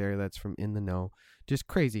the link there. That's from In the Know. Just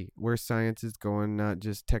crazy where science is going, not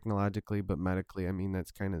just technologically, but medically. I mean,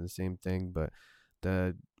 that's kind of the same thing, but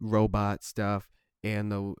the robot stuff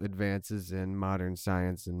and the advances in modern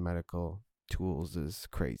science and medical tools is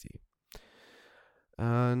crazy.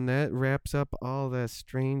 And that wraps up all the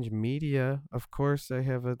strange media. Of course, I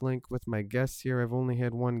have a link with my guests here. I've only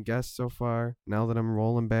had one guest so far. Now that I'm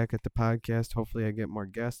rolling back at the podcast, hopefully I get more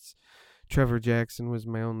guests. Trevor Jackson was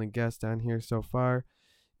my only guest on here so far,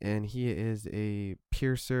 and he is a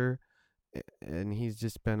piercer, and he's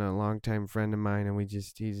just been a longtime friend of mine, and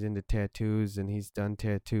he's into tattoos, and he's done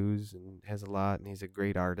tattoos and has a lot, and he's a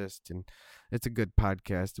great artist, and it's a good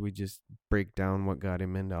podcast. We just break down what got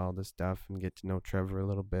him into all this stuff and get to know Trevor a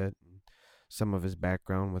little bit and some of his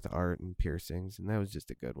background with art and piercings, and that was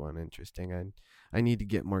just a good one, interesting. I need to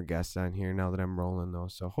get more guests on here now that I'm rolling though,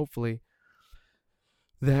 so hopefully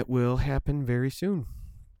that will happen very soon.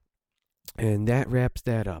 And that wraps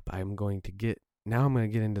that up. I'm going to get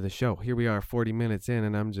into the show. Here we are 40 minutes in,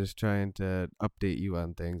 and I'm just trying to update you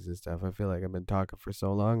on things and stuff. I feel like I've been talking for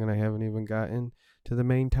so long and I haven't even gotten to the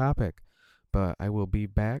main topic. But I will be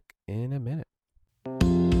back in a minute.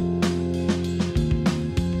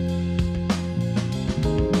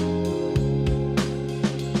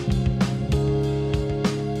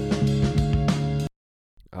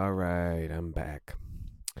 All right, I'm back.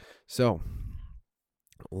 So,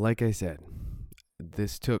 like I said,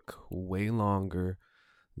 this took way longer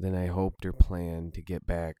than I hoped or planned to get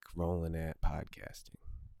back rolling at podcasting.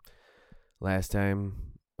 Last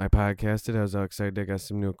time I podcasted, I was all excited. I got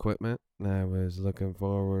some new equipment, and I was looking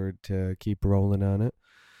forward to keep rolling on it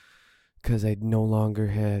because I no longer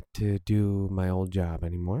had to do my old job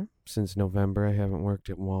anymore. Since November, I haven't worked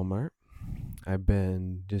at Walmart. I've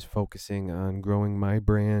been just focusing on growing my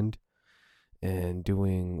brand and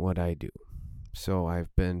doing what I do. So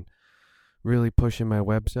I've been really pushing my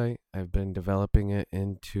website. I've been developing it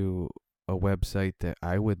into a website that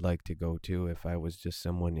I would like to go to if I was just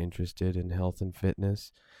someone interested in health and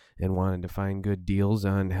fitness and wanted to find good deals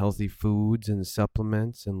on healthy foods and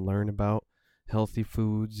supplements and learn about healthy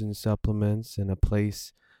foods and supplements and a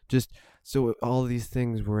place just so all these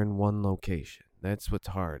things were in one location. That's what's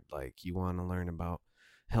hard. Like, you want to learn about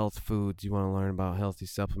health foods, you want to learn about healthy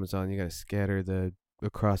supplements, and you got to scatter the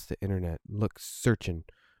across the internet, look searching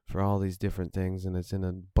for all these different things, and it's in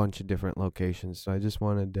a bunch of different locations. So I just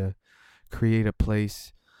wanted to create a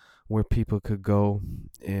place where people could go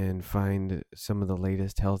and find some of the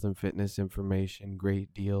latest health and fitness information,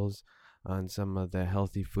 great deals on some of the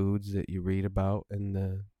healthy foods that you read about in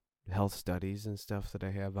the health studies and stuff that I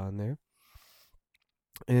have on there,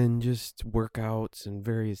 and just workouts and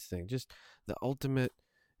various things. Just the ultimate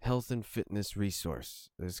health and fitness resource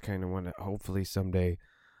is kind of what hopefully someday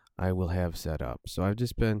I will have set up. So I've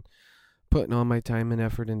just been putting all my time and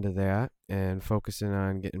effort into that and focusing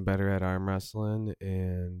on getting better at arm wrestling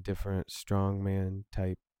and different strongman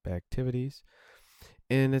type activities.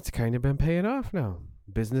 And it's kind of been paying off now.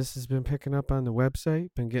 Business has been picking up on the website,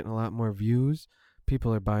 been getting a lot more views.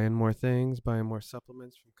 People are buying more things, buying more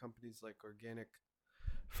supplements from companies like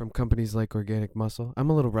Organic Muscle. I'm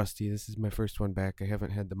a little rusty. This is my first one back. I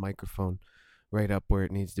haven't had the microphone right up where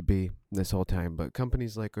it needs to be this whole time. But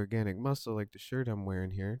companies like Organic Muscle, like the shirt I'm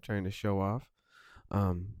wearing here, trying to show off.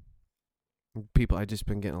 I just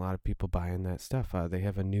been getting a lot of people buying that stuff. They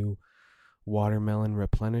have a new watermelon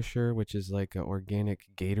replenisher, which is like an organic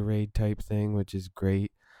Gatorade type thing, which is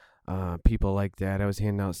great. People like that. I was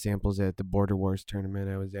handing out samples at the Border Wars tournament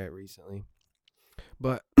I was at recently.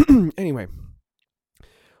 But anyway,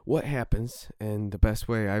 what happens, and the best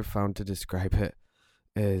way I've found to describe it,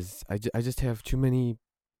 is I just have too many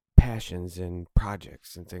passions and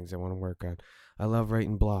projects and things I want to work on. I love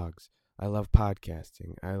writing blogs. I love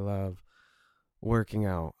podcasting. I love working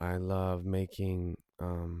out. I love making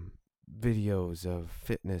videos of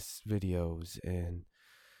fitness videos and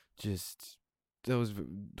just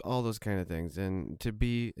all those kind of things. And to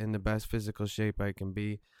be in the best physical shape I can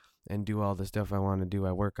be and do all the stuff I want to do,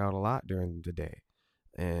 I work out a lot during the day.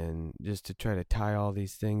 And just to try to tie all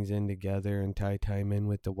these things in together and tie time in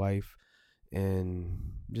with the wife and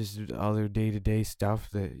just other day-to-day stuff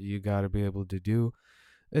that you got to be able to do.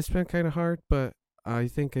 It's been kind of hard, but I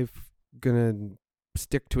think I'm going to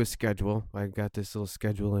stick to a schedule. I got this little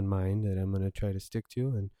schedule in mind that I'm going to try to stick to,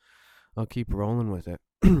 and I'll keep rolling with it.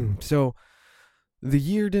 So the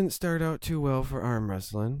year didn't start out too well for arm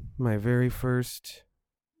wrestling. My very first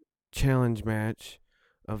challenge match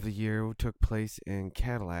of the year took place in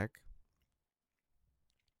Cadillac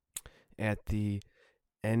at the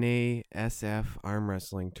NASF arm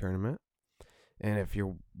wrestling tournament. And if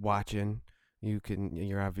you're watching,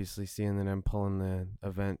 you're obviously seeing that I'm pulling the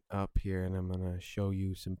event up here, and I'm going to show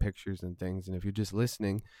you some pictures and things. And if you're just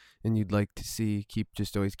listening and you'd like to see,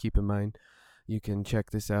 always keep in mind, you can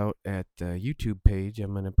check this out at the YouTube page.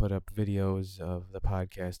 I'm going to put up videos of the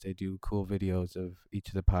podcast. I do cool videos of each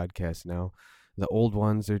of the podcasts now. The old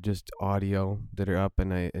ones are just audio that are up,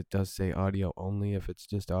 and it does say audio only if it's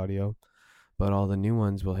just audio. But all the new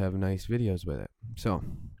ones will have nice videos with it. So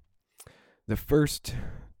the first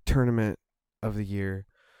tournament of the year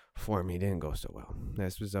for me didn't go so well.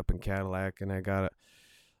 This was up in Cadillac, and I got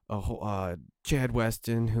Chad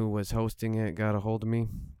Weston, who was hosting it, got a hold of me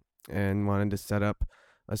and wanted to set up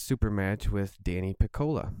a super match with Danny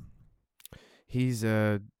Piccola. He's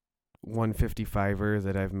a 155er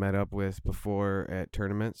that I've met up with before at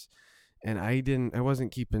tournaments, and I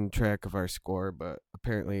wasn't keeping track of our score, but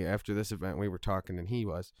apparently after this event we were talking and he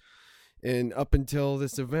was. And up until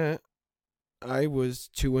this event, I was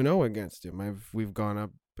 2-0 against him. We've gone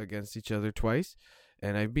up against each other twice,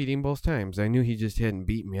 and I beat him both times. I knew he just hadn't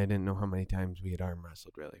beat me. I didn't know how many times we had arm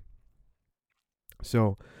wrestled, really.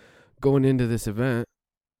 So going into this event,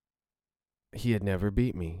 he had never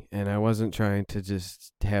beat me, and I wasn't trying to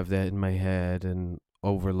just have that in my head and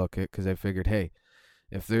overlook it, because I figured, hey,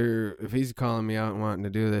 if he's calling me out and wanting to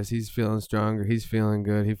do this, he's feeling stronger, he's feeling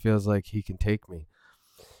good, he feels like he can take me.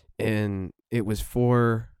 And it was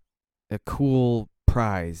for a cool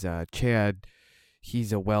prize. Chad,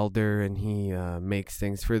 he's a welder and he makes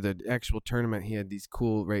things for the actual tournament. He had these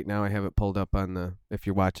cool. Right now, I have it pulled up on the. If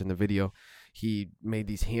you're watching the video, he made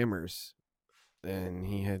these hammers, and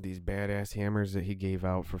he had these badass hammers that he gave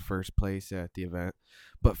out for first place at the event.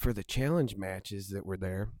 But for the challenge matches that were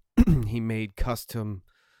there, he made custom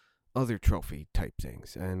other trophy type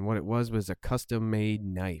things. And what it was a custom made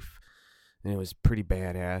knife. And it was pretty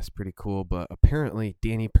badass, pretty cool. But apparently,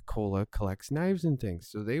 Danny Piccola collects knives and things.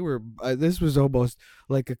 So they were. This was almost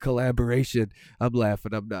like a collaboration. I'm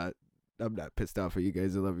laughing. I'm not pissed off at you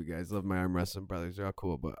guys. I love you guys. Love my arm wrestling brothers. They're all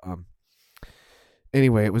cool. But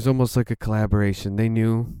anyway, it was almost like a collaboration.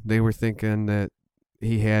 They were thinking that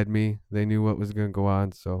he had me. They knew what was going to go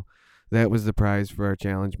on. So that was the prize for our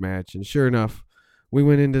challenge match. And sure enough, we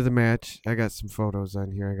went into the match. I got some photos on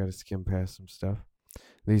here. I got to skim past some stuff.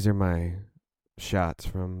 These are my shots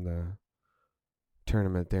from the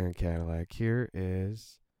tournament there in Cadillac. Here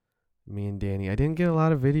is me and Danny. I didn't get a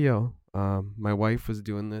lot of video. My wife was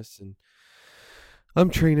doing this, and I'm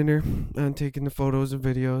training her on taking the photos and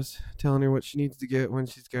videos, telling her what she needs to get, when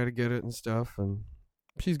she's got to get it and stuff. And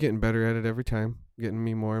she's getting better at it every time, getting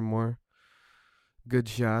me more and more good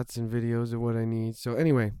shots and videos of what I need. So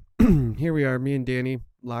anyway, here we are, me and Danny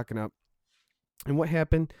locking up. And what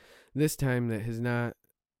happened this time that has not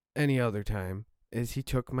any other time is he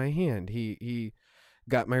took my hand. He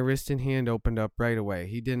got my wrist and hand opened up right away.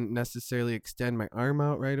 He didn't necessarily extend my arm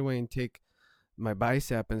out right away and take my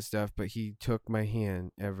bicep and stuff, but he took my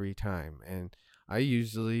hand every time. And I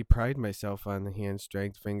usually pride myself on the hand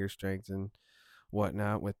strength, finger strength, and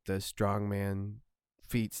whatnot with the strongman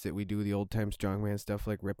feats that we do, the old time strongman stuff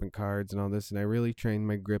like ripping cards and all this. And I really trained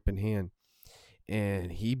my grip and hand.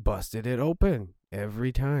 And he busted it open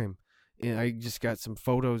every time. And I just got some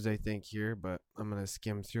photos, I think, here, but I'm going to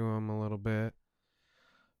skim through them a little bit.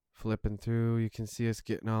 Flipping through, you can see us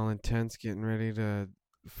getting all intense, getting ready to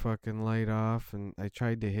fucking light off. And I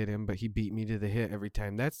tried to hit him, but he beat me to the hit every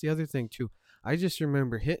time. That's the other thing, too. I just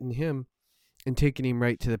remember hitting him and taking him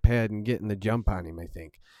right to the pad and getting the jump on him, I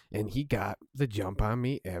think. And he got the jump on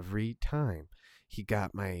me every time. He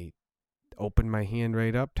got opened my hand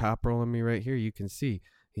right up, top rolling me right here. You can see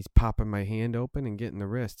he's popping my hand open and getting the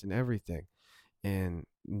wrist and everything. And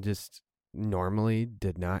just normally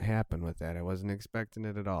did not happen with that. I wasn't expecting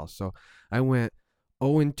it at all. So I went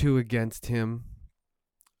 0-2 against him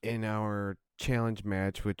in our challenge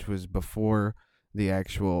match, which was before the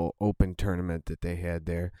actual open tournament that they had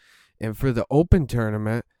there. And for the open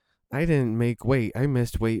tournament, I didn't make weight. I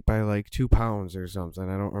missed weight by like 2 pounds or something.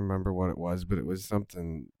 I don't remember what it was, but it was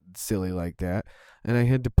something silly like that. And I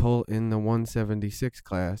had to pull in the 176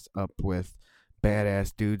 class up with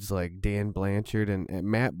badass dudes like Dan Blanchard and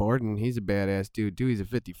Matt Borden. He's a badass dude too. He's a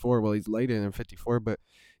 54. Well, he's lighter than 54, but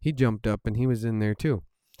he jumped up and he was in there too.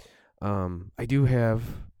 I do have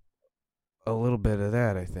a little bit of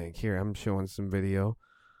that, I think. Here, I'm showing some video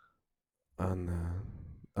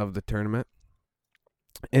of the tournament.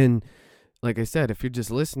 And like I said, if you're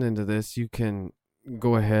just listening to this, you can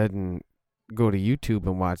go ahead and go to YouTube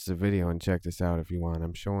and watch the video and check this out if you want.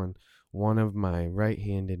 I'm showing one of my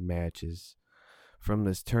right-handed matches from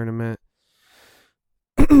this tournament.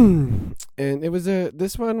 And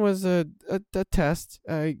this one was a test.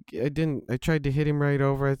 I tried to hit him right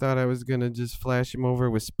over. I thought I was going to just flash him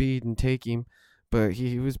over with speed and take him, but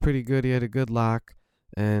he was pretty good. He had a good lock.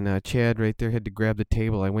 And Chad right there had to grab the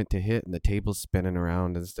table. I went to hit, and the table's spinning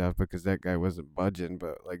around and stuff because that guy wasn't budging,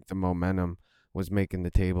 but like the momentum was making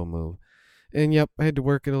the table move. And yep, I had to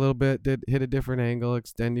work it a little bit. Did hit a different angle,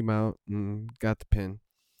 extend him out, and got the pin.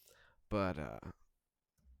 But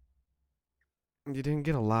you didn't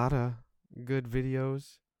get a lot of good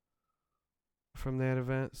videos from that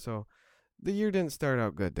event, so the year didn't start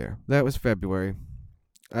out good there. That was February.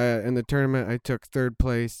 In the tournament, I took third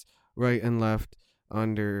place, right and left,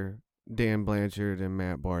 under Dan Blanchard and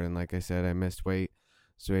Matt Borden. Like I said, I missed weight,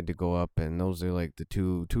 so I had to go up, and those are like the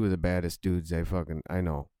two of the baddest dudes I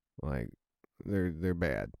know. Like they're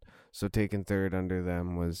bad. So taking third under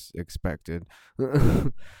them was expected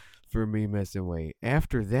for me missing weight.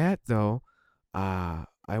 After that though, I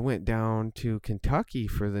went down to Kentucky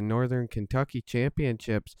for the Northern Kentucky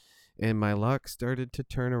Championships, and my luck started to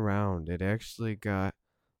turn around. It actually got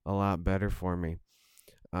a lot better for me.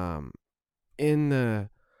 In the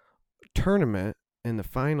tournament, in the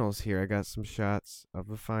finals here, I got some shots of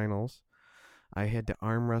the finals. I had to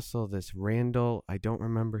arm wrestle this Randall. I don't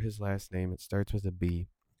remember his last name. It starts with a B,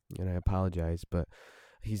 and I apologize, but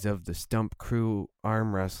he's of the Stump Crew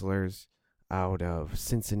Arm Wrestlers out of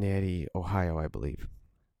Cincinnati, Ohio, I believe.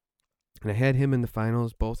 And I had him in the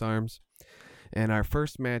finals, both arms. And our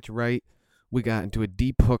first match, right, We got into a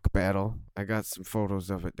deep hook battle. I got some photos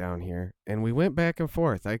of it down here. And we went back and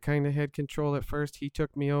forth. I kind of had control at first. He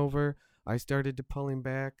took me over. I started to pull him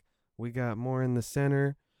back. We got more in the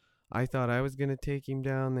center. I thought I was going to take him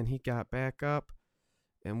down. Then he got back up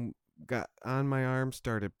and got on my arm,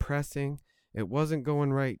 started pressing. It wasn't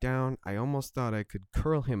going right down. I almost thought I could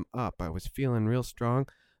curl him up. I was feeling real strong.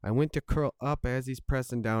 I went to curl up as he's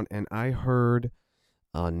pressing down, and I heard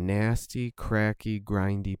a nasty, cracky,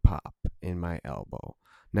 grindy pop in my elbow.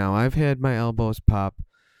 Now, I've had my elbows pop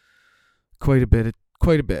quite a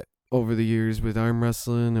bit over the years with arm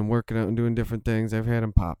wrestling and working out and doing different things. I've had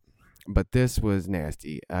them pop, but this was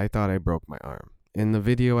nasty. I thought I broke my arm. In the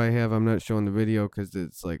video I have, I'm not showing the video because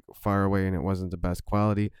it's like far away and it wasn't the best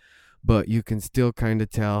quality, but you can still kind of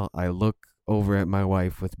tell. I look over at my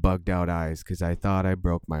wife with bugged out eyes because I thought I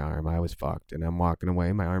broke my arm. I was fucked, and I'm walking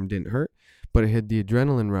away. My arm didn't hurt, but it had the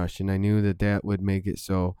adrenaline rush, and I knew that that would make it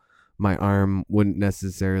so my arm wouldn't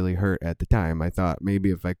necessarily hurt at the time. I thought maybe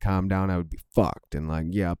if I calmed down, I would be fucked, and like,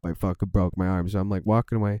 yep, I fucking broke my arm. So I'm like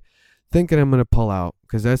walking away, thinking I'm going to pull out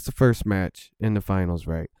because that's the first match in the finals,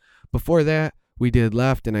 right? Before that, we did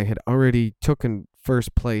left, and I had already taken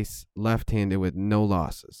first place left-handed with no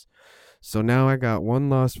losses. So now I got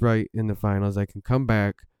one loss right in the finals. I can come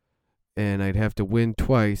back, and I'd have to win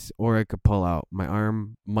twice, or I could pull out. My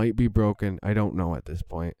arm might be broken. I don't know at this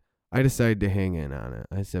point. I decided to hang in on it.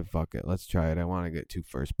 I said, fuck it, let's try it. I want to get to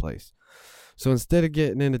first place. So instead of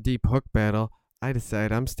getting in a deep hook battle, I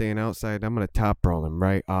decided I'm staying outside. I'm going to top roll him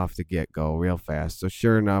right off the get-go real fast. So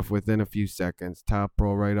sure enough, within a few seconds, top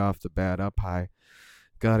roll right off the bat up high.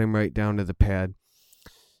 Got him right down to the pad.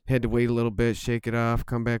 Had to wait a little bit, shake it off,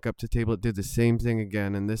 come back up to the table. It did the same thing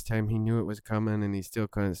again, and this time he knew it was coming, and he still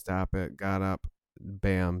couldn't stop it. Got up,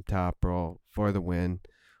 bam, top roll for the win.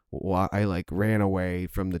 I like ran away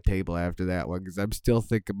from the table after that one because I'm still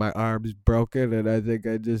thinking my arm's broken, and I think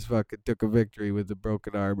I just fucking took a victory with a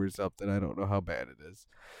broken arm or something. I don't know how bad it is.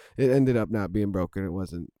 It ended up not being broken. It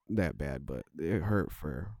wasn't that bad, but it hurt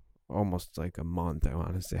for almost like a month, I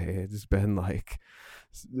want to say. It's been like,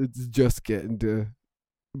 it's just getting to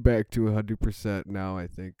back to 100% now, I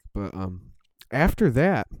think. But after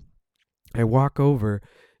that, I walk over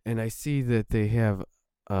and I see that they have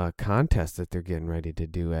a contest that they're getting ready to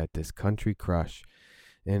do at this Country Crush.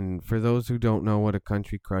 And for those who don't know what a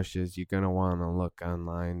Country Crush is, you're going to want to look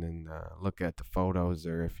online and look at the photos,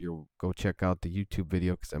 or if you go check out the YouTube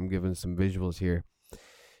video, because I'm giving some visuals here.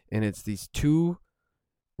 And it's these two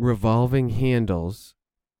revolving handles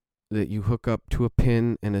that you hook up to a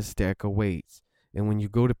pin and a stack of weights. And when you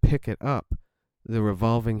go to pick it up, the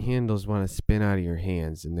revolving handles want to spin out of your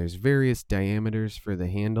hands. And there's various diameters for the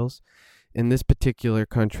handles. And this particular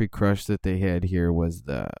Country Crush that they had here was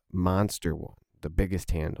the monster one, the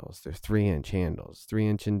biggest handles. They're 3-inch handles,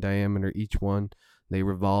 3-inch in diameter each one. They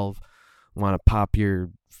revolve, want to pop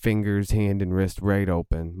your fingers, hand, and wrist right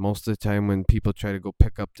open. Most of the time when people try to go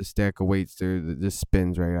pick up the stack of weights, this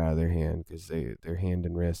spins right out of their hand because their hand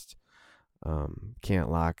and wrist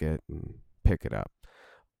can't lock it and pick it up.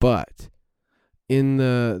 But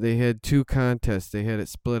they had two contests. They had it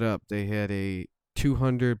split up. They had a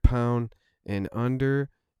 200-pound and under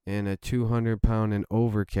and a 200-pound and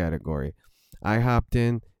over category. I hopped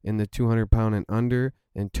in the 200-pound and under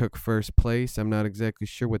and took first place. I'm not exactly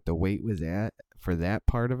sure what the weight was at for that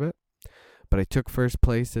part of it, but I took first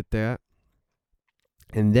place at that.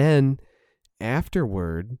 And then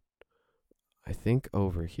afterward, I think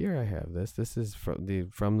over here I have this. This is from the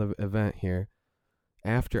event here.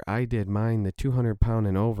 After I did mine, the 200-pound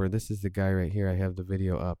and over, this is the guy right here. I have the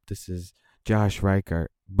video up. This is Josh Reichart.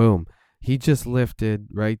 Boom. He just lifted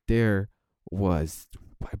right there was,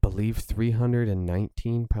 I believe,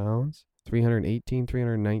 319 pounds. 318,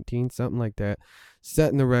 319, something like that.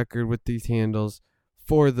 Setting the record with these handles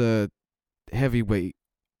for the heavyweight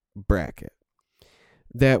bracket.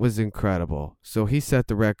 That was incredible. So he set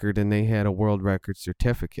the record, and they had a world record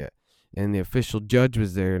certificate. And the official judge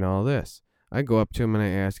was there and all this. I go up to him and I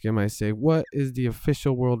ask him, I say, what is the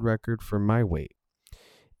official world record for my weight?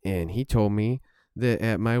 And he told me that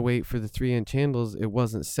at my weight for the 3-inch handles, it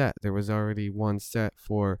wasn't set. There was already one set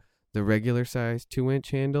for the regular size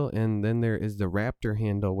 2-inch handle, and then there is the Raptor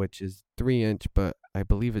handle, which is 3-inch, but I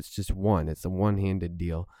believe it's just one. It's a one-handed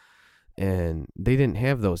deal. And they didn't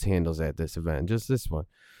have those handles at this event, just this one.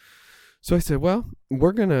 So I said, well,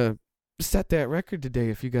 we're going to set that record today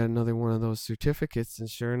if you got another one of those certificates. And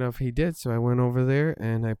sure enough, he did. So I went over there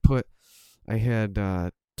and I had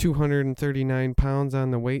 239 pounds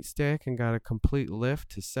on the weight stack and got a complete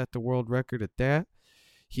lift to set the world record at that.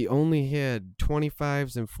 he only had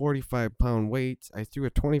 25s and 45-pound weights. I threw a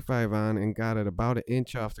 25 on and got it about an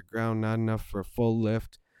inch off the ground, not enough for a full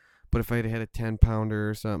lift. But if I'd had a 10-pounder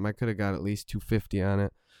or something, I could have got at least 250 on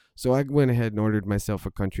it. So I went ahead and ordered myself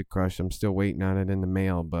a Country Crush. I'm still waiting on it in the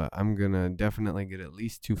mail, but I'm going to definitely get at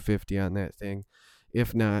least 250 on that thing.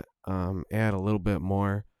 If not, add a little bit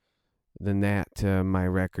more than that to my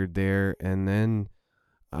record there. And then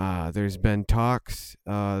there's been talks.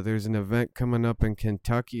 There's an event coming up in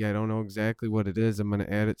Kentucky. I don't know exactly what it is. I'm going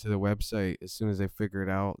to add it to the website as soon as I figure it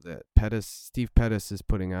out, that Steve Pettis is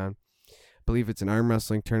putting on. I believe it's an arm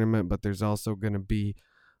wrestling tournament, but there's also going to be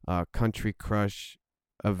a Country Crush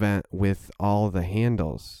event with all the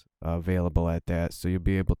handles available at that. So you'll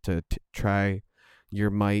be able to try your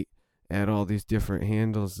might at all these different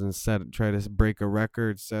handles and try to break a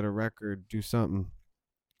record, set a record, do something.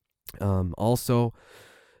 Also,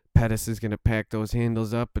 Pettis is going to pack those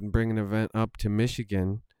handles up and bring an event up to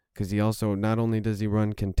Michigan, because he also, not only does he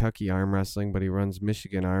run Kentucky arm wrestling, but he runs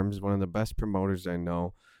Michigan Arms, one of the best promoters I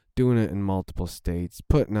know, doing it in multiple states,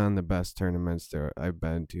 putting on the best tournaments there I've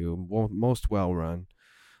been to, most well run.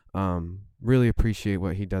 Really appreciate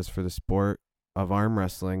what he does for the sport of arm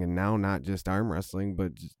wrestling, and now not just arm wrestling,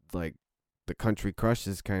 but just like the Country Crush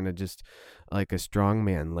is kind of just like a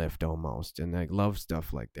strongman lift almost, and I love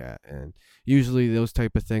stuff like that. And usually those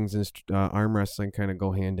type of things in arm wrestling kind of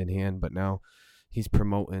go hand in hand, but now he's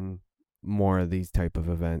promoting more of these type of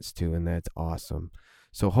events too, and that's awesome.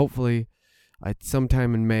 So hopefully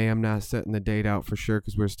sometime in May, I'm not setting the date out for sure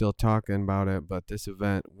because we're still talking about it, but this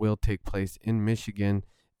event will take place in Michigan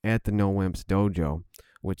at the No Wimps Dojo,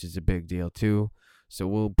 which is a big deal too. So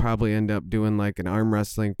we'll probably end up doing like an arm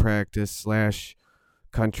wrestling practice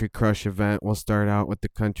 / Country Crush event. We'll start out with the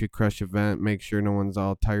Country Crush event, make sure no one's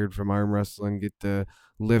all tired from arm wrestling, get the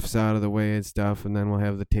lifts out of the way and stuff, and then we'll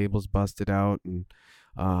have the tables busted out, and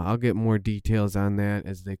I'll get more details on that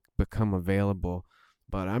as they become available.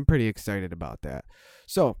 But I'm pretty excited about that.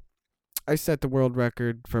 So I set the world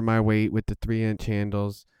record for my weight with the 3-inch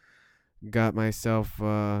handles. Got myself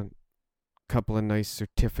a couple of nice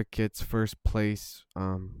certificates. First place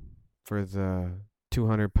for the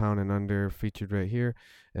 200-pound and under, featured right here.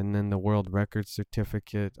 And then the world record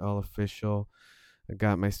certificate, all official. I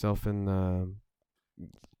got myself in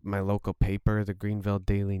my local paper, the Greenville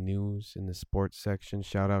Daily News, in the sports section.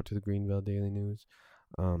 Shout out to the Greenville Daily News.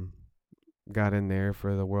 Got in there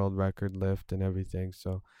for the world record lift and everything.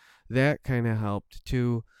 So that kind of helped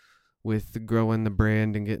too with growing the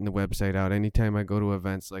brand and getting the website out anytime I go to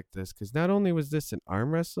events like this. Because not only was this an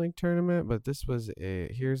arm wrestling tournament, but this was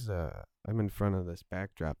I'm in front of this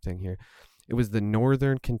backdrop thing here. It was the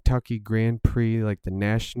Northern Kentucky Grand Prix, like the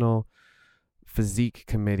National Physique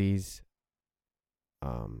Committee's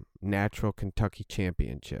Natural Kentucky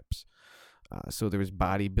Championships. So there was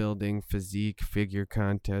bodybuilding, physique, figure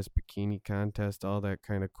contest, bikini contest, all that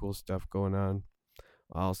kind of cool stuff going on.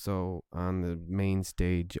 Also on the main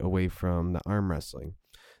stage away from the arm wrestling.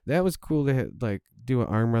 That was cool to do an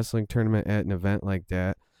arm wrestling tournament at an event like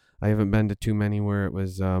that. I haven't been to too many where it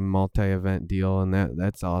was a multi-event deal, and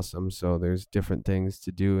that's awesome. So there's different things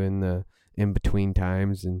to do in between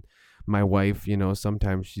times. And my wife,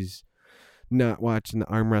 sometimes she's not watching the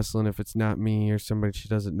arm wrestling if it's not me or somebody she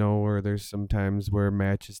doesn't know, or there's sometimes where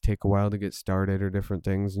matches take a while to get started or different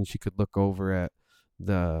things, and she could look over at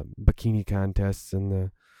the bikini contests and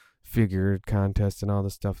the figure contests and all the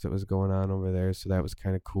stuff that was going on over there. So that was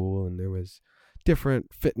kind of cool, and there was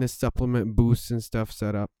different fitness supplement booths and stuff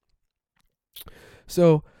set up.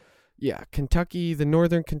 So yeah, Kentucky, the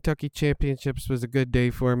Northern Kentucky Championships was a good day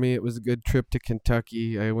for me. It was a good trip to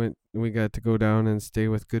Kentucky. We got to go down and stay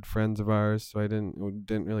with good friends of ours, so it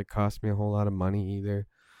didn't really cost me a whole lot of money either.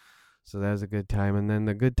 So that was a good time. And then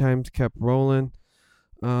the good times kept rolling.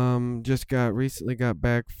 Recently got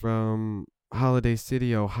back from Holiday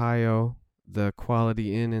City, Ohio, the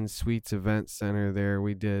Quality Inn and Suites Event Center there.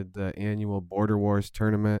 We did the annual Border Wars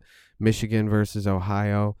tournament, Michigan versus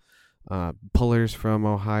Ohio. Pullers from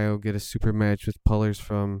Ohio get a super match with pullers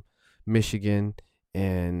from Michigan,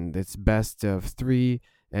 and it's best of 3.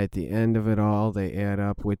 At the end of it all, they add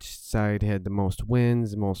up which side had the most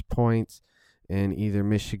wins, the most points, and either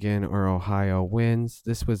Michigan or Ohio wins.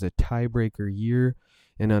 This was a tiebreaker year,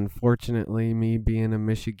 and unfortunately, me being a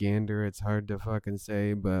Michigander, it's hard to fucking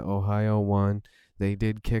say, but Ohio won. They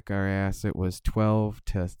did kick our ass. It was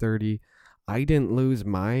 12-30. I didn't lose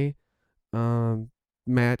my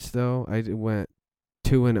match though. I went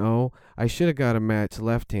 2-0. I should have got a match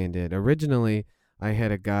left-handed. Originally, I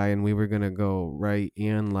had a guy and we were going to go right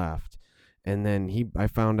and left. And then I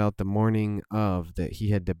found out the morning of that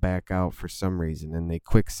he had to back out for some reason, and they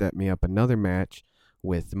quick set me up another match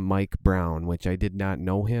with Mike Brown, which I did not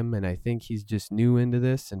know him, and I think he's just new into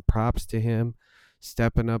this, and props to him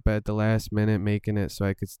stepping up at the last minute, making it so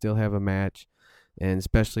I could still have a match. And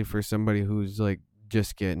especially for somebody who's like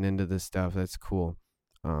just getting into this stuff, that's cool.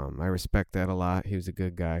 I respect that a lot. He was a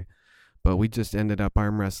good guy. But we just ended up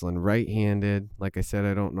arm wrestling right-handed. Like I said,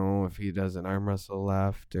 I don't know if he does an arm wrestle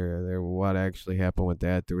left or what actually happened with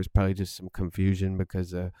that. There was probably just some confusion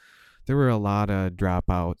because there were a lot of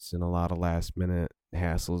dropouts and a lot of last-minute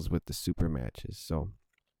hassles with the super matches. So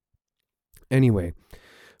anyway,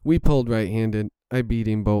 we pulled right-handed. I beat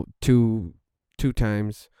him both two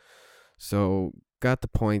times. So got the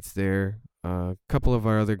points there. A couple of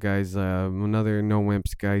our other guys, another No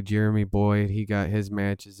Wimps guy, Jeremy Boyd, he got his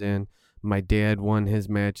matches in. My dad won his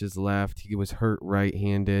matches left. He was hurt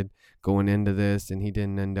right-handed going into this, and he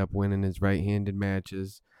didn't end up winning his right-handed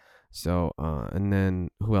matches. So, and then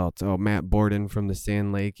who else? Oh, Matt Borden from the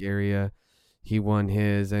Sand Lake area. He won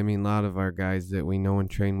his. I mean, a lot of our guys that we know and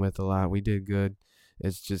train with a lot, we did good.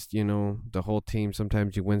 It's just, the whole team,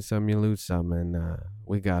 sometimes you win some, you lose some, and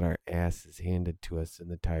we got our asses handed to us in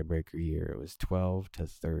the tiebreaker year. It was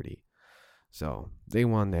 12-30. So they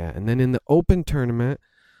won that. And then in the open tournament,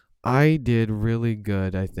 I did really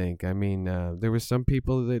good, I think. I mean, there were some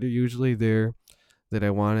people that are usually there that I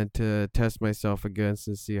wanted to test myself against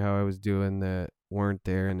and see how I was doing that weren't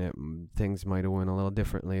there, and that things might have went a little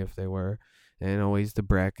differently if they were. And always the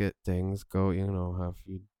bracket things go, how if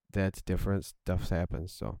you that's different, stuff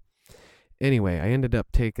happens. So anyway, I ended up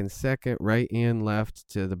taking second, right and left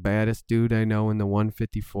to the baddest dude I know in the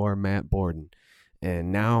 154, Matt Borden.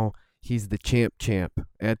 And now he's the champ.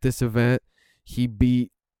 At this event, he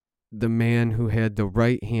beat the man who had the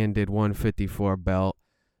right-handed 154 belt,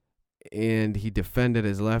 and he defended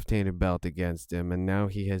his left-handed belt against him, and now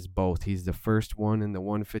he has both. He's the first one in the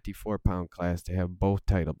 154-pound class to have both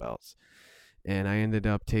title belts. And I ended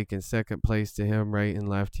up taking second place to him, right and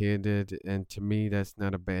left-handed, and to me, that's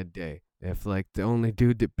not a bad day. If, like, the only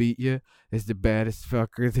dude that beat you is the baddest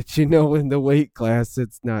fucker that you know in the weight class,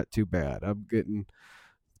 it's not too bad.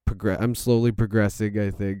 I'm slowly progressing,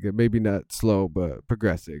 I think. Maybe not slow, but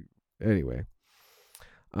progressing. Anyway,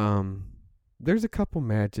 there's a couple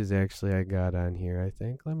matches actually I got on here, I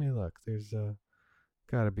think. Let me look. There's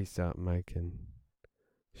gotta be something I can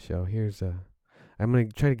show. I'm gonna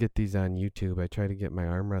try to get these on YouTube. I try to get my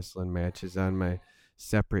arm wrestling matches on my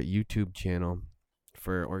separate YouTube channel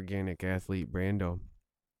for Organic Athlete Brando,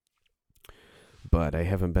 but I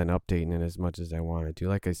haven't been updating it as much as I wanted to.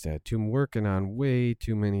 Like I said, working on way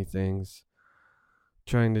too many things,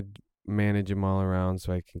 trying to manage them all around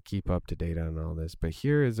so I can keep up to date on all this. But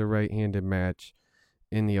here is a right-handed match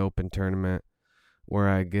in the open tournament where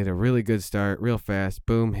I get a really good start, real fast,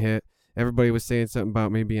 boom, hit. Everybody was saying something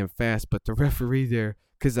about me being fast, but the referee there,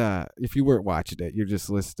 because if you weren't watching it, you're just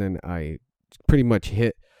listening, I pretty much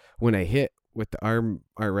hit. When I hit with the arm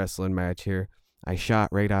wrestling match here, I shot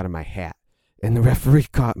right out of my hat, and the referee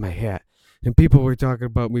caught my hat. And people were talking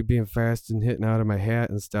about me being fast and hitting out of my hat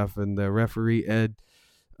and stuff, and the referee, Ed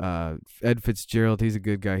Fitzgerald, he's a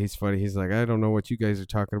good guy. He's funny. He's like, I don't know what you guys are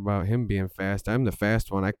talking about him being fast. I'm the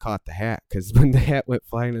fast one. I caught the hat because when the hat went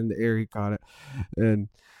flying in the air, he caught it. And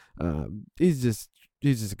he's just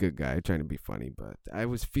a good guy trying to be funny. But I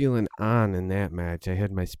was feeling on in that match. I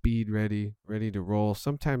had my speed ready to roll.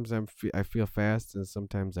 Sometimes I feel fast and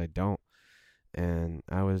sometimes I don't. And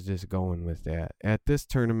I was just going with that. At this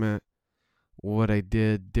tournament, what I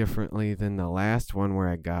did differently than the last one where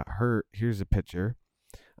I got hurt, here's a picture.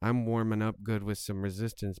 I'm warming up good with some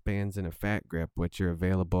resistance bands and a fat grip, which are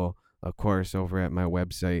available, of course, over at my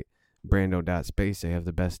website, brando.space. I have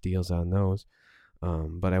the best deals on those.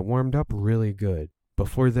 But I warmed up really good.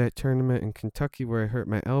 Before that tournament in Kentucky where I hurt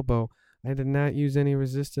my elbow, I did not use any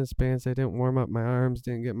resistance bands. I didn't warm up my arms,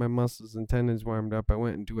 didn't get my muscles and tendons warmed up. I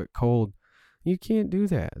went and do it cold. You can't do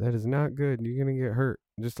that. That is not good. You're going to get hurt.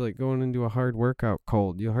 Just like going into a hard workout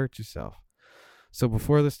cold. You'll hurt yourself. So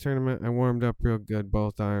before this tournament, I warmed up real good,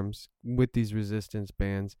 both arms, with these resistance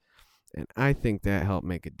bands. And I think that helped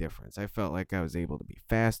make a difference. I felt like I was able to be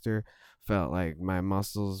faster. Felt like my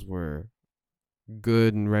muscles were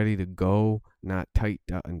good and ready to go, not tight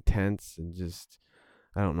and tense. And just,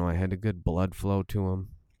 I don't know, I had a good blood flow to them.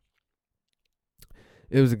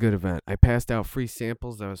 It was a good event. I passed out free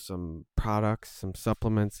samples. There was some products, some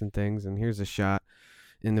supplements and things. And here's a shot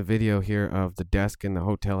in the video here of the desk in the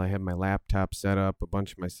hotel. I had my laptop set up, a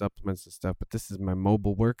bunch of my supplements and stuff, but this is my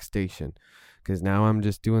mobile workstation because now I'm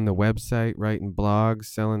just doing the website, writing blogs,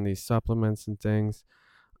 selling these supplements and things.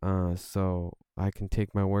 So I can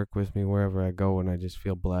take my work with me wherever I go, and I just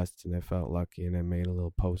feel blessed, and I felt lucky, and I made a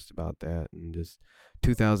little post about that. And just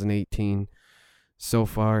 2018 so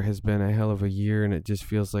far has been a hell of a year, and it just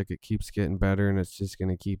feels like it keeps getting better, and it's just going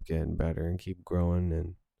to keep getting better and keep growing.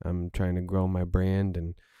 And I'm trying to grow my brand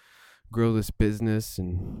and grow this business,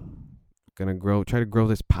 and gonna try to grow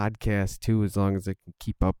this podcast too, as long as I can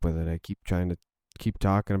keep up with it. I keep trying to keep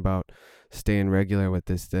talking about staying regular with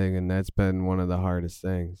this thing, and that's been one of the hardest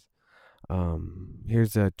things.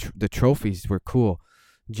 Here's the trophies were cool.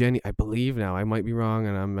 Jenny, I believe now, I might be wrong,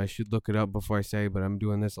 and I should look it up before I say, but I'm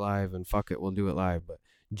doing this live, and fuck it, we'll do it live. But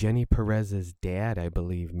Jenny Perez's dad, I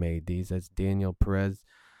believe, made these. That's Daniel Perez,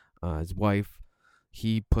 his wife.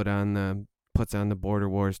 He puts on the Border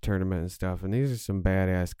Wars tournament and stuff, and these are some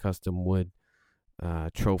badass custom wood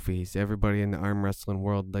trophies. Everybody in the arm wrestling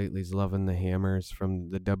world lately is loving the hammers from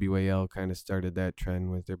the WAL. Kind of started that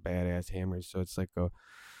trend with their badass hammers. So it's like a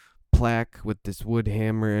plaque with this wood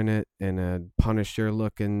hammer in it and a Punisher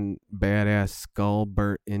looking badass skull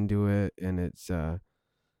burnt into it, and it's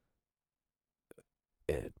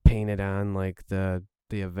painted on like the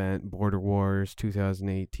event Border Wars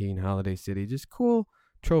 2018 Holiday City. Just cool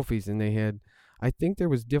trophies. And they had, I think there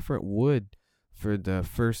was different wood for the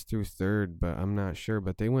first through third, but I'm not sure.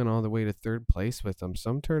 But they went all the way to third place with them.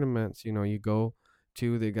 Some tournaments, you go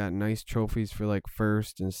to, they got nice trophies for like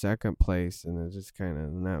first and second place, and it's just kind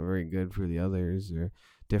of not very good for the others or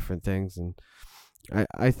different things. And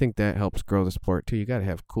I think that helps grow the sport too. You got to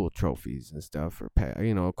have cool trophies and stuff, or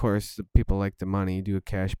of course, people like the money, do a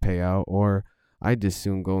cash payout, or I just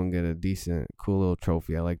soon go and get a decent, cool little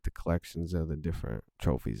trophy. I like the collections of the different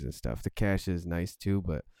trophies and stuff. The cash is nice too,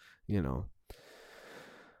 but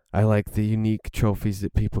I like the unique trophies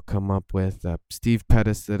that people come up with. Steve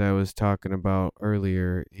Pettis, that I was talking about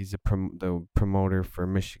earlier, he's the promoter for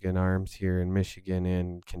Michigan Arms here in Michigan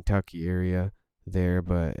and Kentucky area there.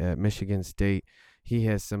 But at Michigan State, he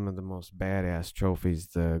has some of the most badass trophies.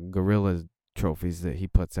 The Gorilla trophies that he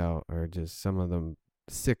puts out are just some of the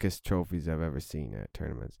sickest trophies I've ever seen at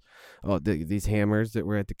tournaments. Oh, these hammers that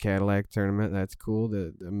were at the Cadillac tournament, that's cool.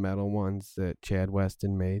 The metal ones that Chad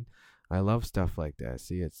Weston made. I love stuff like that.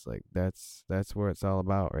 See, it's like that's where it's all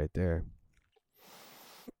about right there.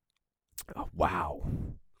 Oh, wow.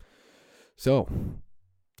 So,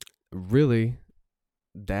 really,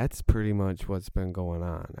 that's pretty much what's been going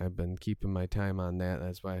on. I've been keeping my time on that.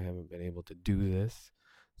 That's why I haven't been able to do this.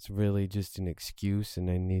 It's really just an excuse, and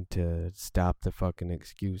I need to stop the fucking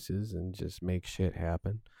excuses and just make shit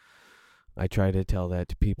happen. I try to tell that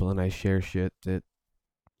to people, and I share shit that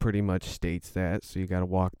pretty much states that. So you got to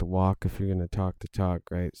walk the walk if you're going to talk the talk,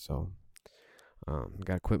 right? So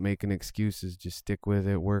got to quit making excuses. Just stick with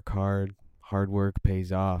it. Work hard. Hard work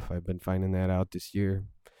pays off. I've been finding that out this year.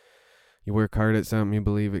 You work hard at something, you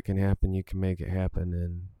believe it can happen, you can make it happen.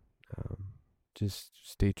 And just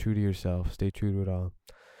stay true to yourself. Stay true to it all.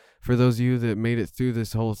 For those of you that made it through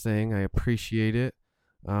this whole thing, I appreciate it.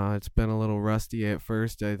 It's been a little rusty at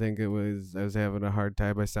first. I think I was having a hard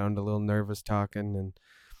time. I sound a little nervous talking, and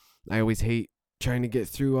I always hate trying to get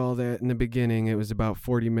through all that in the beginning. It was about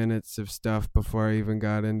 40 minutes of stuff before I even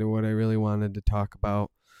got into what I really wanted to talk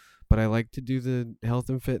about. But I like to do the health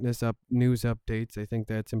and fitness news updates. I think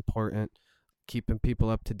that's important. Keeping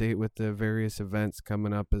people up to date with the various events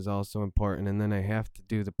coming up is also important. And then I have to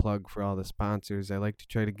do the plug for all the sponsors. I like to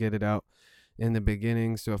try to get it out in the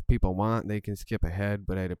beginning, so if people want, they can skip ahead,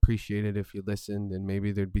 but I'd appreciate it if you listened, and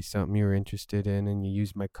maybe there'd be something you're interested in and you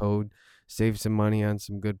use my code, save some money on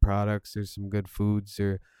some good products or some good foods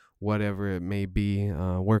or whatever it may be,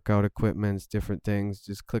 workout equipments, different things.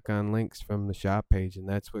 Just click on links from the shop page, and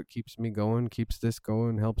that's what keeps me going, keeps this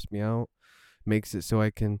going, helps me out, makes it so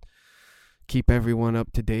I can keep everyone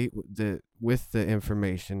up to date with the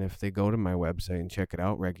information if they go to my website and check it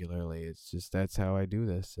out regularly. It's just, that's how I do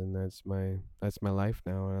this, and that's my life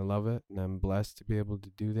now, and I love it, and I'm blessed to be able to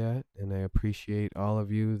do that, and I appreciate all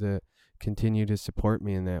of you that continue to support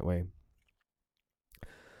me in that way.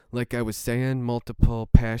 Like I was saying, multiple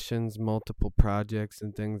passions, multiple projects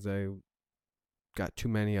and things. I got too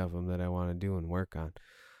many of them that I want to do and work on.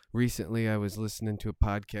 Recently, I was listening to a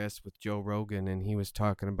podcast with Joe Rogan, and he was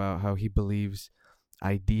talking about how he believes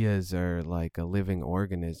ideas are like a living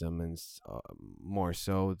organism, and more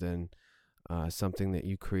so than something that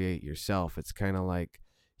you create yourself. It's kind of like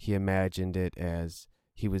he imagined it as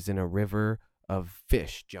he was in a river of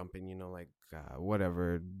fish jumping, like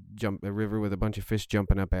a river with a bunch of fish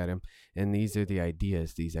jumping up at him. And these are the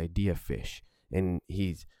ideas, these idea fish. And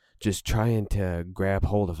he's just trying to grab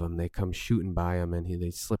hold of them. They come shooting by him, and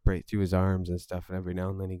they slip right through his arms and stuff. And every now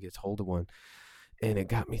and then he gets hold of one. And it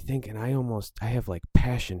got me thinking, I have like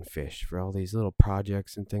passion fish for all these little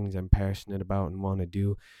projects and things I'm passionate about and want to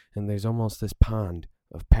do. And there's almost this pond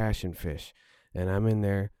of passion fish. And I'm in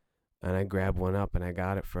there and I grabbed one up and I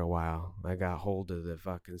got it for a while. I got hold of the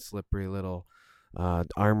fucking slippery little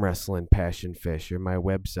arm wrestling passion fish, or my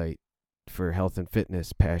website for health and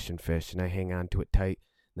fitness passion fish, and I hang on to it tight.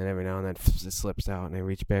 And then every now and then it slips out, and I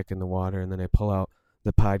reach back in the water, and then I pull out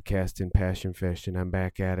the podcasting passion fish, and I'm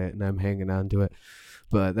back at it, and I'm hanging on to it.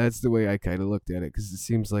 But that's the way I kind of looked at it, because it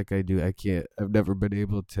seems like I've never been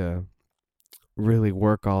able to really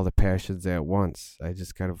work all the passions at once. I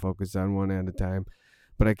just kind of focus on one at a time.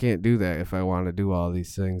 But I can't do that if I want to do all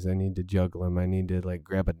these things. I need to juggle them. I need to like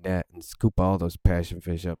grab a net and scoop all those passion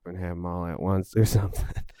fish up and have them all at once or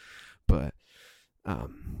something. But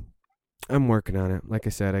I'm working on it. Like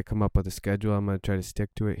I said, I come up with a schedule. I'm going to try to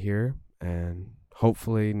stick to it here. And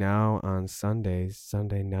hopefully now on Sundays,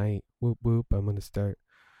 Sunday night, whoop whoop, I'm going to start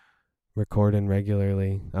recording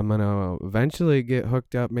regularly. I'm going to eventually get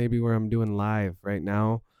hooked up maybe where I'm doing live. Right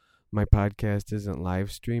now, my podcast isn't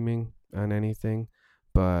live streaming on anything.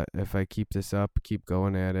 But if I keep this up, keep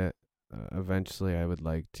going at it, eventually I would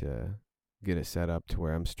like to get it set up to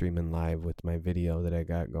where I'm streaming live with my video that I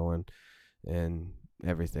got going and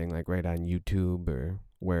everything, like right on YouTube or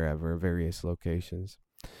wherever, various locations.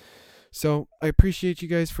 So I appreciate you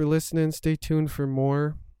guys for listening. Stay tuned for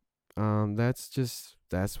more.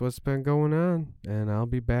 That's what's been going on, and I'll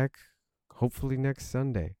be back hopefully next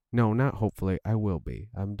Sunday. No, not hopefully. I will be.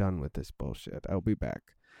 I'm done with this bullshit. I'll be back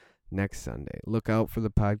next Sunday. Look out for the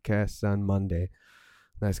podcasts on Monday.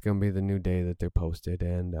 That's going to be the new day that they're posted.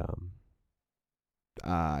 And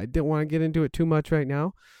I didn't want to get into it too much right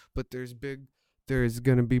now, but there's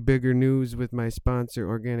going to be bigger news with my sponsor,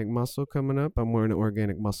 Organic Muscle, coming up. I'm wearing an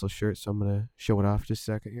Organic Muscle shirt, so I'm going to show it off just a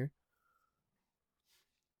second here.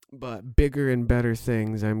 But bigger and better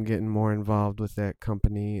things. I'm getting more involved with that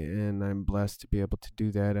company, and I'm blessed to be able to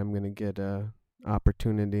do that. I'm going to get a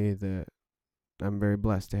opportunity that I'm very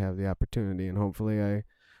blessed to have the opportunity, and hopefully I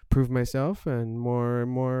prove myself and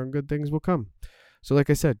more good things will come. So like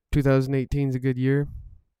I said, 2018 is a good year.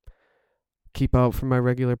 Keep out for my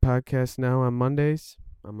regular podcast now on Mondays.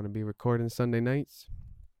 I'm going to be recording Sunday nights.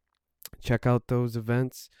 Check out those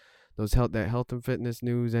events, that health and fitness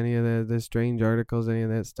news, any of the strange articles, any of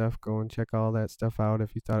that stuff. Go and check all that stuff out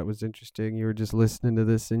if you thought it was interesting. You were just listening to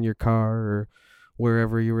this in your car or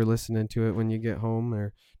wherever you were listening to it when you get home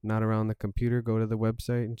or not around the computer. Go to the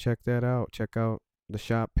website and check that out. Check out the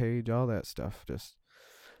shop page, all that stuff.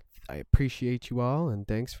 I appreciate you all, and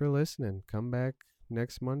thanks for listening. Come back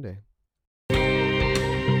next Monday.